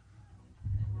curtains.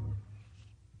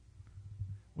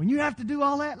 When you have to do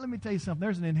all that, let me tell you something.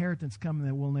 There's an inheritance coming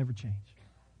that will never change.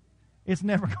 It's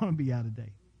never going to be out of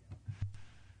date.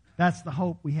 That's the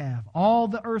hope we have. All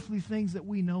the earthly things that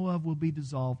we know of will be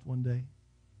dissolved one day.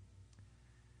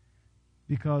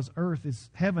 Because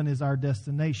heaven is our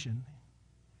destination.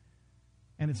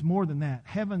 And it's more than that.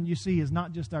 Heaven, you see, is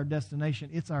not just our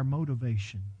destination, it's our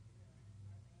motivation.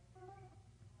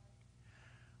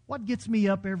 What gets me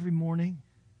up every morning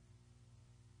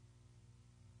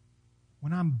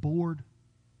when I'm bored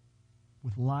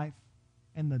with life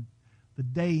and the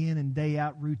day in and day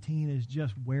out routine is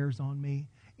just wears on me?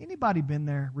 Anybody been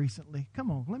there recently?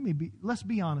 Come on, let's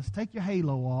be honest. Take your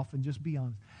halo off and just be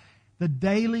honest. The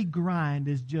daily grind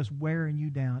is just wearing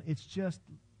you down. It's just,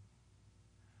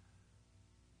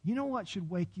 you know what should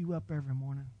wake you up every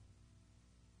morning?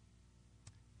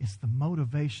 It's the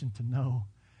motivation to know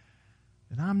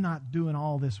that I'm not doing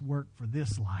all this work for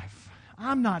this life.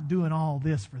 I'm not doing all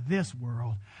this for this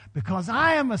world, because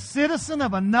I am a citizen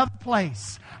of another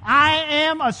place. I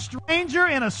am a stranger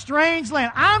in a strange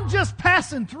land. I'm just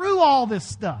passing through all this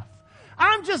stuff.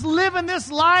 I'm just living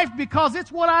this life because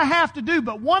it's what I have to do.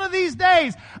 But one of these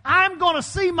days, I'm going to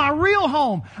see my real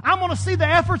home. I'm going to see the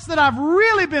efforts that I've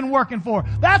really been working for.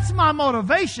 That's my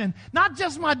motivation, not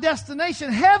just my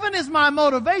destination. Heaven is my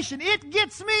motivation. It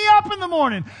gets me up in the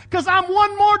morning because I'm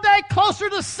one more day closer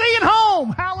to seeing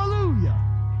home. Hallelujah.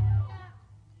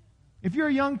 If you're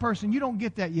a young person, you don't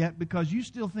get that yet because you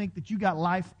still think that you got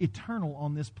life eternal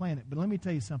on this planet. But let me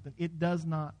tell you something. It does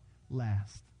not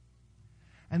last.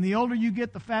 And the older you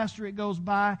get, the faster it goes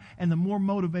by, and the more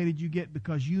motivated you get,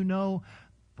 because you know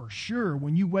for sure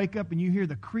when you wake up and you hear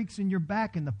the creaks in your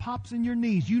back and the pops in your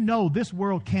knees, you know this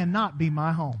world cannot be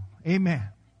my home. Amen.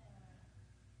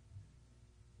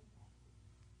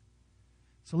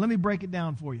 So let me break it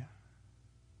down for you.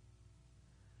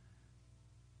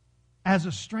 As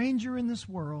a stranger in this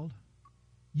world,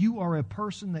 you are a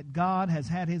person that God has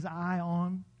had His eye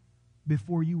on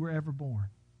before you were ever born.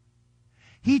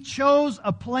 He chose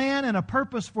a plan and a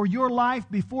purpose for your life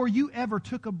before you ever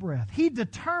took a breath. He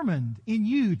determined in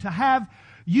you to have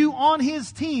you on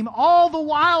His team, all the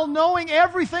while knowing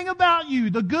everything about you,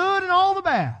 the good and all the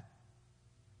bad.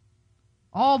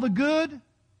 All the good,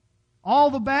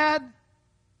 all the bad.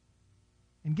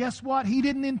 And guess what? He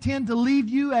didn't intend to leave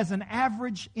you as an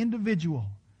average individual.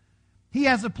 He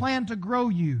has a plan to grow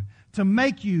you, to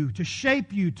make you, to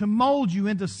shape you, to mold you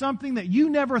into something that you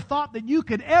never thought that you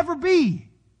could ever be.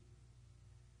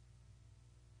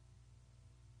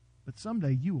 But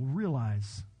someday you will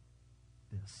realize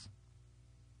this.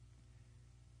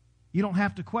 You don't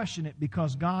have to question it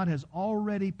because God has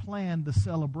already planned the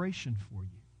celebration for you.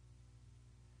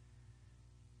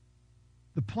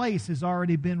 The place has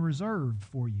already been reserved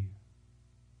for you.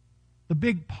 The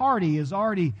big party is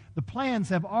already, the plans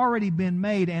have already been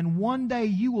made, and one day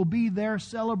you will be there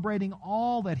celebrating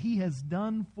all that He has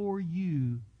done for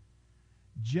you,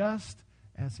 just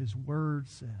as His Word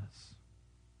says.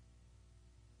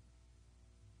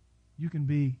 You can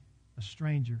be a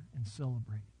stranger and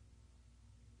celebrate.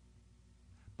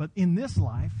 But in this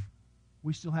life,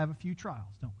 we still have a few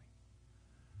trials, don't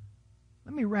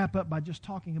we? Let me wrap up by just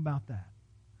talking about that.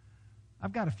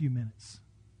 I've got a few minutes.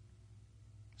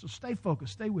 So stay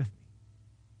focused, stay with me.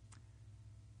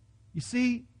 You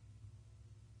see,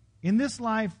 in this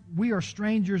life, we are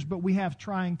strangers, but we have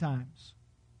trying times.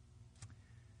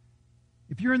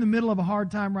 If you're in the middle of a hard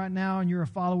time right now and you're a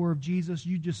follower of Jesus,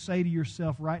 you just say to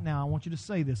yourself right now, I want you to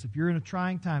say this. If you're in a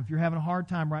trying time, if you're having a hard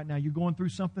time right now, you're going through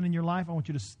something in your life, I want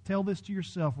you to tell this to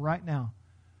yourself right now.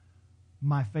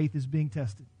 My faith is being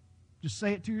tested. Just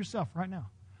say it to yourself right now.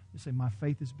 Just say, my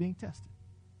faith is being tested.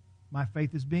 My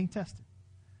faith is being tested.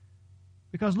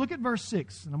 Because look at verse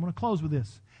 6, and I'm going to close with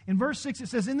this. In verse 6 it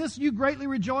says, in this you greatly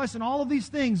rejoice in all of these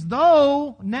things,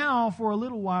 though now for a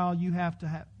little while you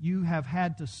have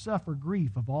had to suffer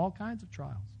grief of all kinds of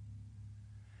trials.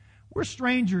 We're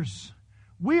strangers.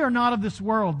 We are not of this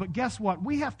world, but guess what?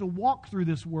 We have to walk through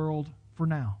this world for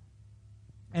now.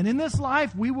 And in this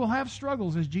life we will have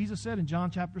struggles, as Jesus said in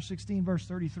John chapter 16, verse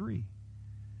 33.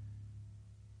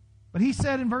 But He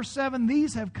said in verse 7,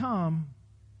 these have come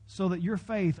so that your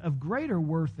faith, of greater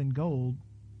worth than gold,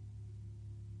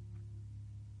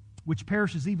 which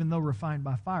perishes even though refined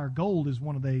by fire. Gold is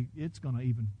it's going to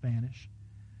even vanish.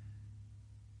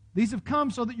 These have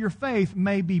come so that your faith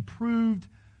may be proved,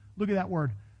 look at that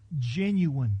word,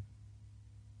 genuine.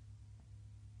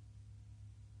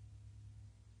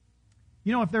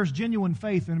 You know, if there's genuine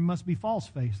faith, then it must be false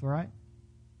faith, right?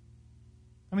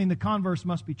 I mean, the converse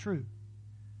must be true.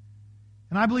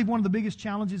 And I believe one of the biggest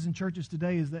challenges in churches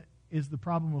today is the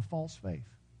problem of false faith.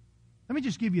 Let me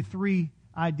just give you 3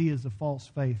 ideas of false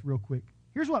faith real quick.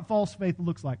 Here's what false faith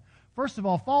looks like. First of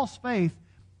all, false faith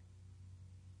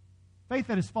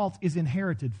that is false, is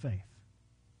inherited faith.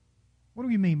 What do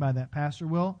you mean by that, Pastor?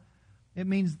 Well, it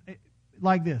means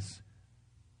like this.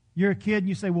 You're a kid and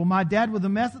you say, well, my dad was a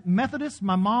Methodist,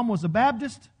 my mom was a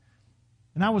Baptist,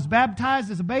 and I was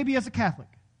baptized as a baby as a Catholic.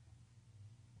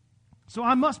 So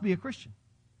I must be a Christian.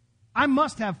 I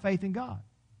must have faith in God.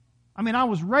 I mean, I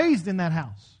was raised in that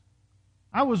house.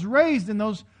 I was raised in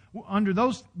under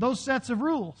those sets of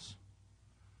rules.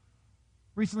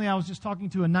 Recently, I was just talking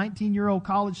to a 19-year-old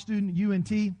college student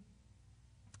at UNT,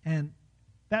 and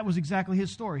that was exactly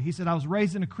his story. He said, I was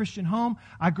raised in a Christian home.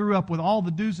 I grew up with all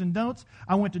the do's and don'ts.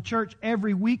 I went to church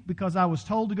every week because I was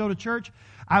told to go to church.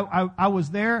 I was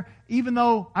there. Even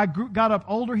though I got up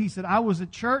older, he said, I was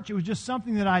at church. It was just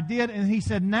something that I did. And he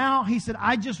said,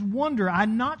 I just wonder.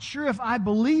 I'm not sure if I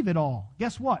believe it all.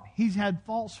 Guess what? He's had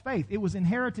false faith. It was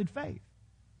inherited faith.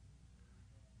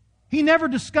 He never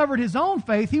discovered his own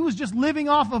faith. He was just living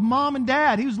off of mom and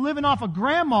dad. He was living off of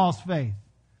grandma's faith.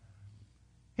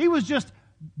 He was just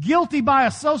guilty by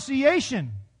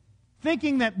association,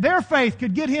 thinking that their faith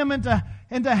could get him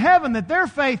into heaven, that their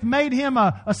faith made him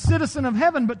a citizen of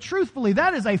heaven. But truthfully,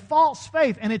 that is a false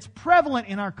faith, and it's prevalent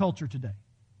in our culture today.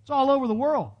 It's all over the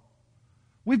world.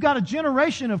 We've got a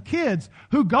generation of kids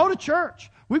who go to church.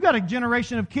 We've got a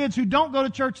generation of kids who don't go to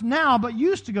church now, but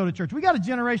used to go to church. We've got a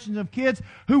generation of kids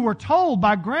who were told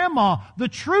by grandma the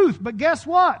truth, but guess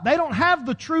what? They don't have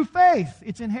the true faith.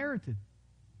 It's inherited.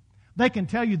 They can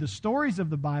tell you the stories of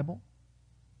the Bible,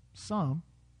 some,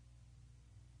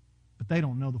 but they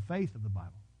don't know the faith of the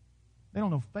Bible. They don't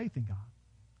know faith in God.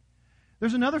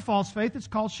 There's another false faith. It's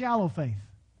called shallow faith.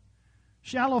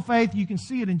 Shallow faith, you can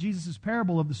see it in Jesus'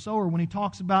 parable of the sower when he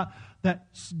talks about that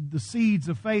the seeds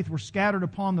of faith were scattered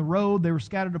upon the road. They were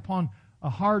scattered upon a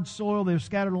hard soil. They're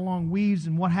scattered along weeds,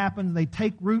 and what happens? They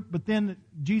take root, but then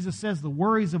Jesus says the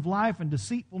worries of life and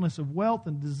deceitfulness of wealth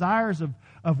and desires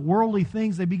of worldly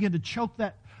things, they begin to choke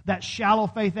that shallow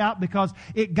faith out because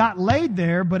it got laid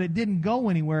there, but it didn't go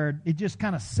anywhere. It just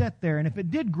kind of sat there. And if it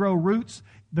did grow roots,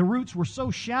 the roots were so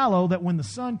shallow that when the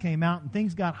sun came out and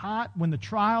things got hot, when the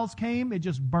trials came, it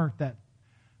just burnt that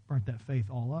faith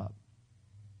all up.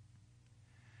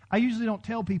 I usually don't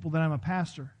tell people that I'm a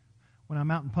pastor when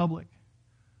I'm out in public.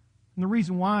 And the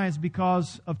reason why is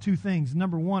because of two things.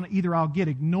 Number one, either I'll get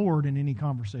ignored in any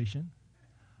conversation,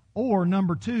 or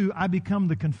number two, I become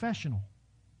the confessional.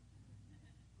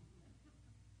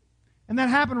 And that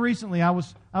happened recently. I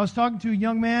was talking to a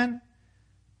young man,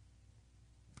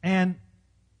 and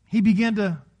he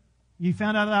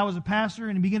found out that I was a pastor,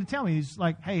 and he began to tell me, he's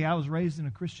like, hey, I was raised in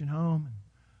a Christian home,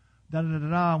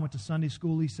 and I went to Sunday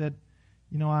school. He said,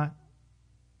 I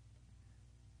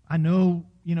know,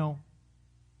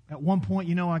 at one point,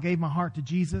 I gave my heart to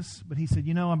Jesus, but he said,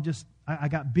 I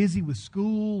got busy with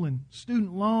school and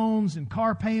student loans and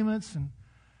car payments, and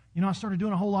I started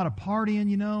doing a whole lot of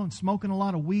partying, and smoking a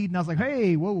lot of weed. And I was like,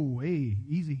 hey,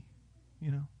 easy,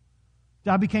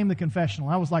 I became the confessional.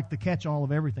 I was like the catch-all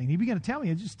of everything. He began to tell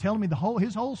me, just telling me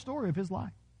his whole story of his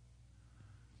life.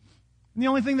 And the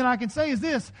only thing that I can say is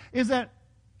this, is that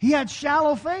he had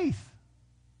shallow faith.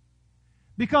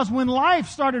 Because when life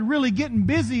started really getting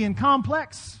busy and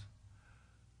complex,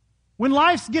 when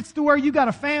life gets to where you got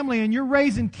a family and you're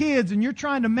raising kids and you're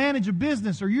trying to manage a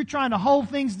business or you're trying to hold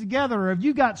things together, or if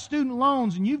you got student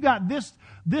loans and you've got this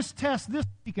test this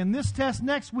week and this test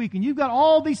next week and you've got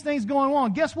all these things going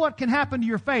on, guess what can happen to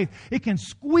your faith? It can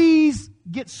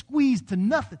get squeezed to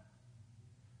nothing.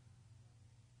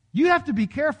 You have to be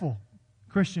careful,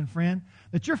 Christian friend,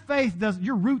 that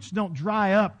your roots don't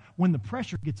dry up when the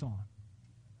pressure gets on.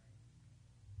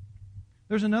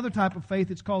 There's another type of faith,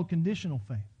 it's called conditional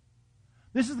faith.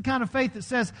 This is the kind of faith that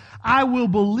says, I will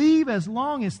believe as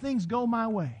long as things go my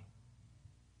way.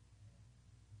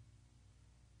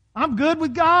 I'm good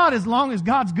with God as long as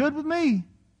God's good with me,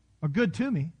 or good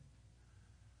to me.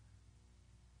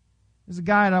 There's a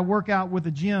guy that I work out with at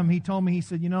a gym. He told me, he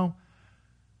said,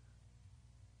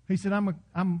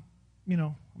 I'm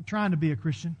trying to be a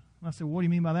Christian. And I said, what do you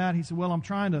mean by that? He said, well, I'm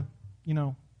trying to,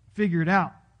 figure it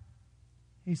out.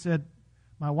 He said,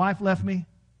 my wife left me.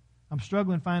 I'm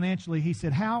struggling financially. He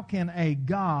said, how can a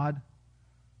God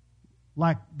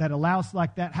like that allows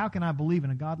like that, how can I believe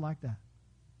in a God like that?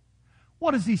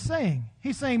 What is he saying?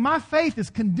 He's saying my faith is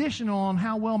conditional on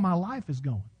how well my life is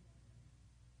going.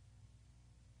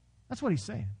 That's what he's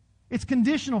saying. It's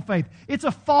conditional faith. It's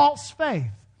a false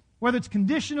faith. Whether it's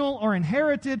conditional or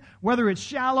inherited, whether it's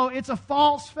shallow, it's a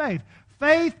false faith.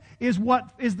 Faith is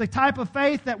the type of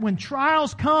faith that when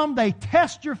trials come, they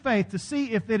test your faith to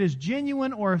see if it is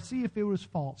genuine or see if it was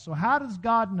false. So how does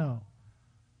God know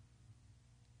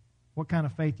what kind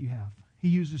of faith you have? He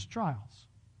uses trials.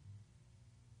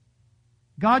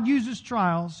 God uses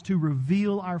trials to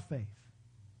reveal our faith.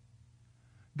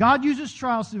 God uses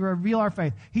trials to reveal our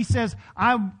faith. He says,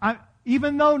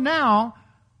 even though now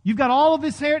you've got all of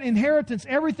this inheritance,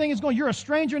 everything is going, you're a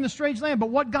stranger in a strange land. But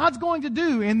what God's going to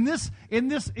do in this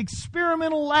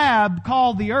experimental lab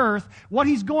called the earth, what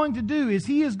He's going to do is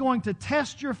He is going to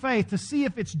test your faith to see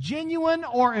if it's genuine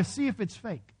or see if it's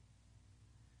fake.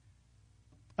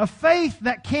 A faith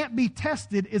that can't be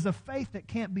tested is a faith that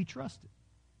can't be trusted.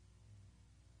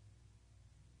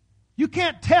 You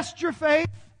can't test your faith.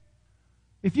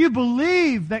 If you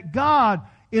believe that God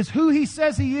is who He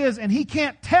says He is and He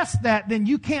can't test that, then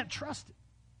you can't trust it.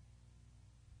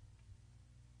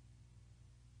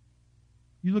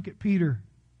 You look at Peter.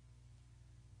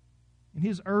 In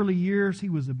his early years, he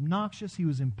was obnoxious, he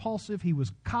was impulsive, he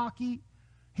was cocky,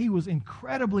 he was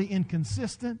incredibly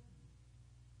inconsistent.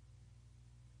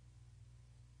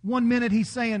 One minute he's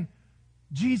saying,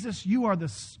 Jesus, you are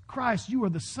the Christ, you are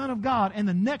the Son of God. And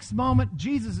the next moment,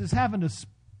 Jesus is having to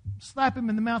slap him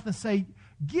in the mouth and say,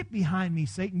 get behind me,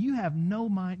 Satan. You have no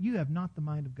mind. You have not the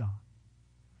mind of God.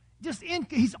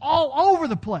 He's all over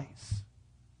the place.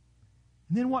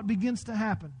 And then what begins to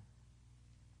happen?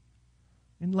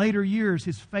 In later years,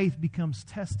 his faith becomes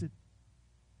tested.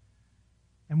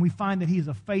 And we find that he is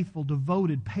a faithful,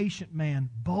 devoted, patient man,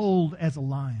 bold as a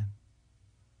lion.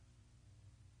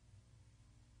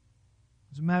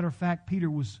 As a matter of fact, Peter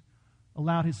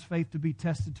allowed his faith to be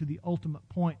tested to the ultimate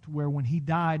point, to where when he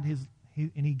died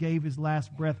and he gave his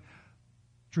last breath,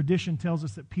 tradition tells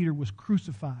us that Peter was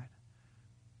crucified.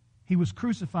 He was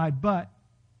crucified, but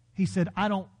he said,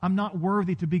 I'm not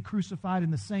worthy to be crucified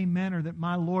in the same manner that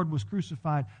my Lord was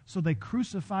crucified. So they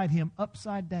crucified him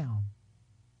upside down.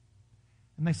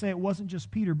 And they say it wasn't just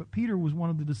Peter, but Peter was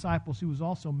one of the disciples who was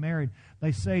also married.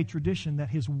 They say, tradition, that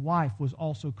his wife was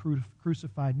also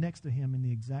crucified next to him in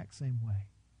the exact same way.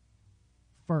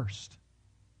 First,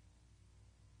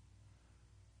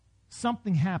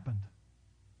 something happened.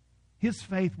 His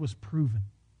faith was proven,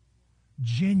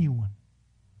 genuine,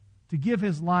 to give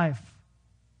his life.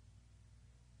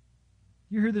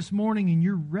 You're here this morning and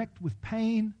you're wrecked with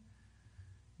pain.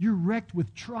 You're wrecked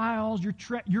with trials.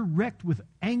 You're wrecked with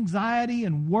anxiety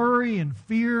and worry and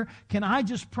fear. Can I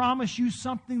just promise you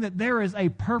something? That there is a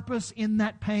purpose in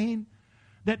that pain.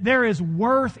 That there is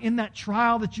worth in that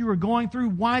trial that you are going through.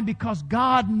 Why? Because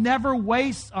God never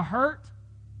wastes a hurt.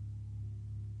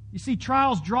 You see,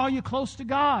 trials draw you close to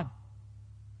God.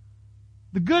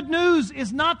 The good news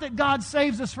is not that God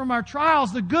saves us from our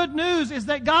trials. The good news is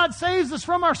that God saves us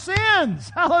from our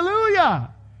sins.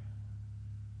 Hallelujah!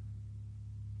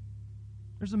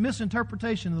 There's a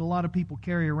misinterpretation that a lot of people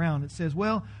carry around. It says,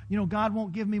 well, God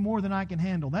won't give me more than I can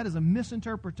handle. That is a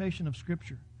misinterpretation of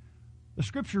Scripture. The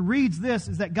Scripture reads this,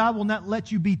 is that God will not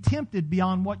let you be tempted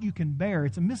beyond what you can bear.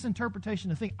 It's a misinterpretation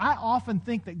of things. I often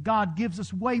think that God gives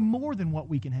us way more than what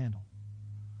we can handle.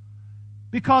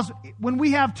 Because when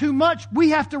we have too much,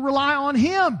 we have to rely on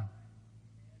Him.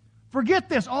 Forget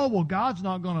this. Oh, well, God's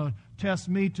not going to test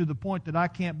me to the point that I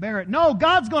can't bear it. No,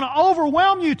 God's going to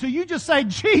overwhelm you till you just say,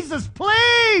 Jesus,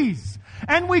 please.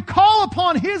 And we call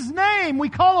upon His name. We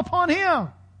call upon Him.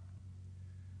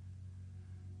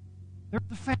 There's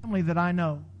a family that I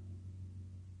know,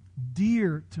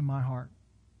 dear to my heart.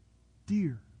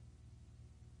 Dear.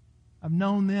 I've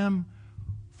known them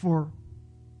for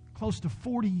close to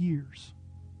 40 years.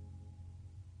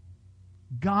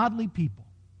 Godly people.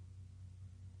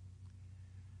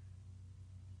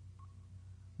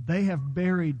 They have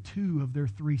buried 2 of their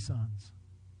 3 sons.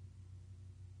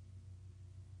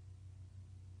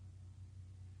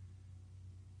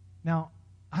 Now,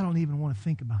 I don't even want to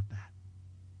think about that.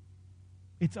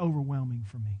 It's overwhelming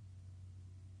for me.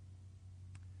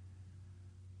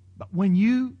 But when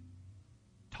you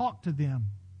talk to them,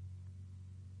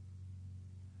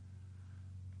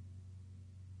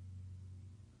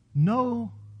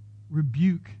 no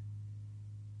rebuke,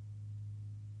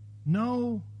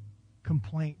 no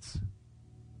complaints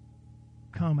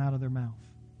come out of their mouth.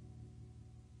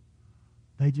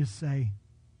 They just say,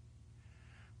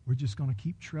 we're just going to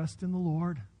keep trusting the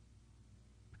Lord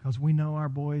because we know our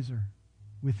boys are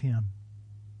with Him.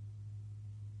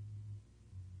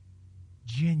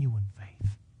 Genuine faith.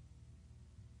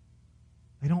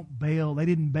 They don't bail. They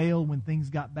didn't bail when things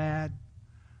got bad.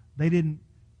 They didn't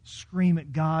scream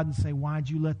at God and say, why'd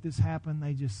you let this happen?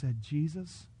 They just said,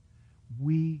 Jesus,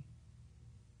 we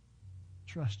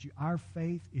trust you. Our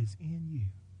faith is in you.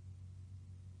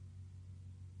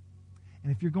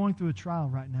 And if you're going through a trial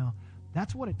right now,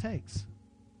 that's what it takes.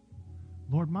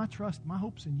 Lord, my trust, my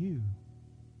hope's in you.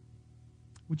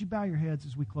 Would you bow your heads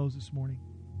as we close this morning?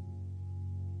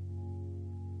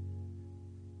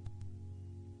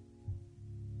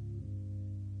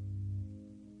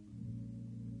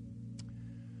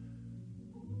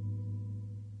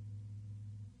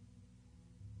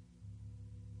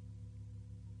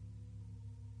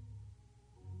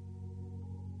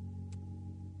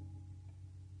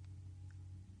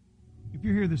 If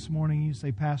you're here this morning and you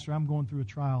say, Pastor, I'm going through a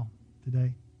trial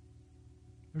today.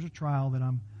 There's a trial that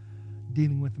I'm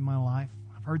dealing with in my life.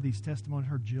 I've heard these testimonies,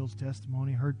 heard Jill's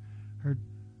testimony, heard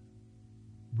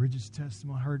Bridget's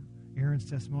testimony, heard Aaron's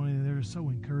testimony. They're so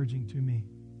encouraging to me.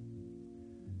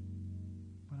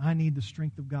 But I need the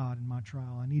strength of God in my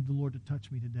trial. I need the Lord to touch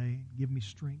me today, give me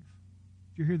strength.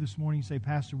 If you're here this morning and you say,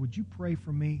 Pastor, would you pray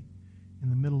for me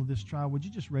in the middle of this trial? Would you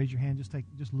just raise your hand?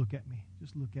 Just look at me.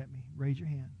 Just look at me. Raise your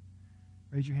hand.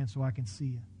 Raise your hand so I can see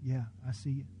you. Yeah, I see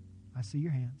you. I see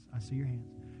your hands. I see your hands.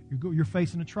 You're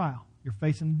facing a trial. You're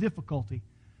facing difficulty.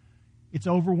 It's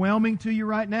overwhelming to you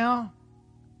right now.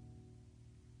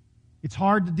 It's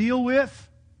hard to deal with.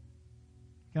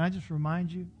 Can I just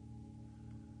remind you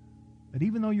that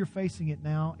even though you're facing it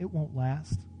now, it won't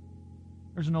last.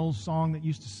 There's an old song that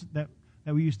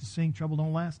we used to sing, trouble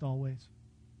don't last always.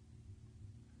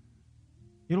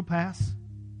 It'll pass.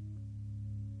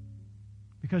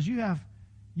 Because you have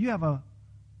a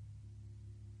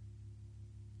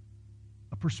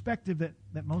perspective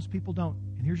that most people don't.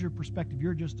 And here's your perspective.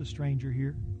 You're just a stranger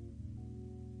here.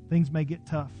 Things may get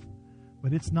tough,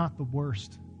 but it's not the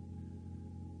worst.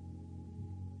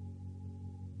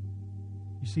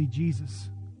 You see, Jesus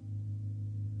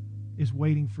is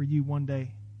waiting for you one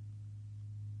day.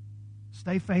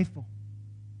 Stay faithful.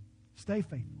 Stay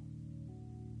faithful.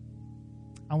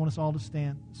 I want us all to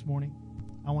stand this morning.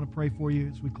 I want to pray for you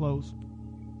as we close.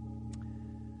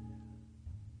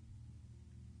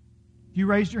 If you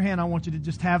raised your hand, I want you to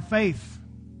just have faith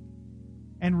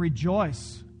and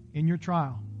rejoice in your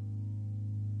trial.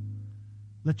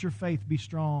 Let your faith be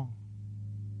strong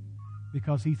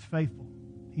because He's faithful.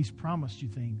 He's promised you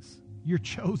things. You're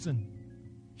chosen.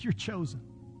 You're chosen.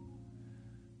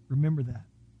 Remember that.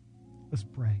 Let's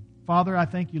pray. Father, I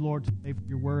thank you, Lord, today for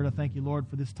your word. I thank you, Lord,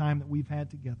 for this time that we've had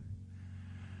together.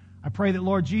 I pray that,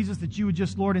 Lord Jesus, that you would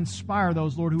just, Lord, inspire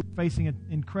those, Lord, who are facing an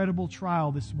incredible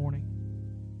trial this morning.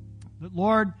 That,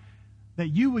 Lord, that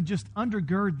you would just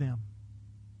undergird them.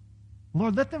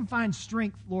 Lord, let them find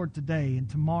strength, Lord, today and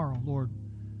tomorrow, Lord,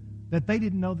 that they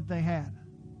didn't know that they had.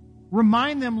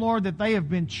 Remind them, Lord, that they have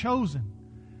been chosen.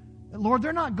 That, Lord,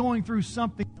 they're not going through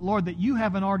something, Lord, that you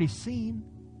haven't already seen.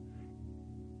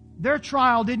 Their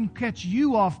trial didn't catch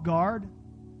you off guard.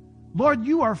 Lord,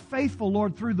 you are faithful,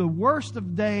 Lord, through the worst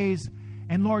of days.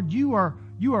 And, Lord, you are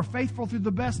faithful through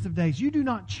the best of days. You do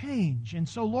not change. And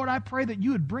so, Lord, I pray that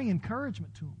you would bring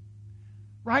encouragement to them.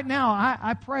 Right now,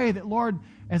 I pray that, Lord,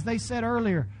 as they said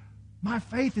earlier, my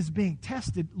faith is being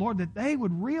tested. Lord, that they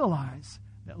would realize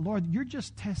that, Lord, you're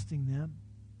just testing them.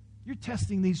 You're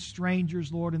testing these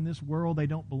strangers, Lord, in this world they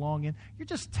don't belong in. You're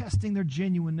just testing their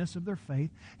genuineness of their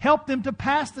faith. Help them to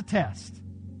pass the test.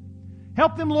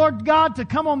 Help them, Lord God, to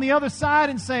come on the other side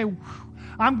and say,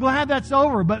 I'm glad that's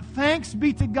over, but thanks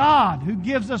be to God who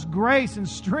gives us grace and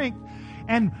strength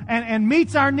and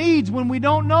meets our needs when we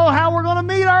don't know how we're going to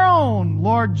meet our own.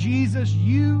 Lord Jesus,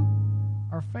 you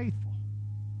are faithful.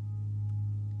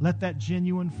 Let that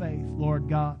genuine faith, Lord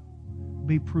God,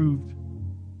 be proved.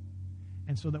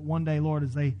 And so that one day, Lord,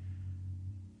 as they,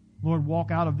 Lord,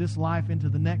 walk out of this life into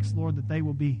the next, Lord, that they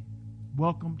will be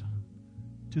welcomed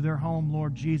to their home,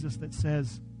 Lord Jesus, that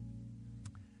says,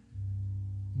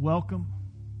 welcome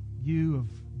you of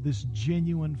this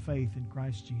genuine faith in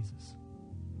Christ Jesus.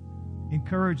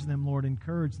 Encourage them, Lord,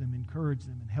 encourage them,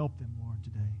 and help them, Lord,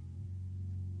 today.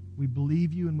 We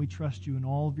believe you and we trust you, and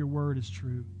all of your word is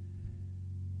true.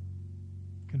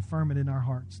 Confirm it in our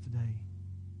hearts today.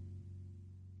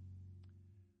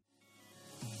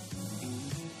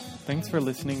 Thanks for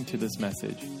listening to this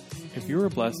message. If you were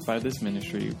blessed by this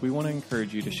ministry, we want to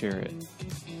encourage you to share it.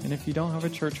 And if you don't have a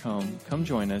church home, come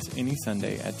join us any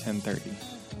Sunday at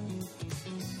 10:30.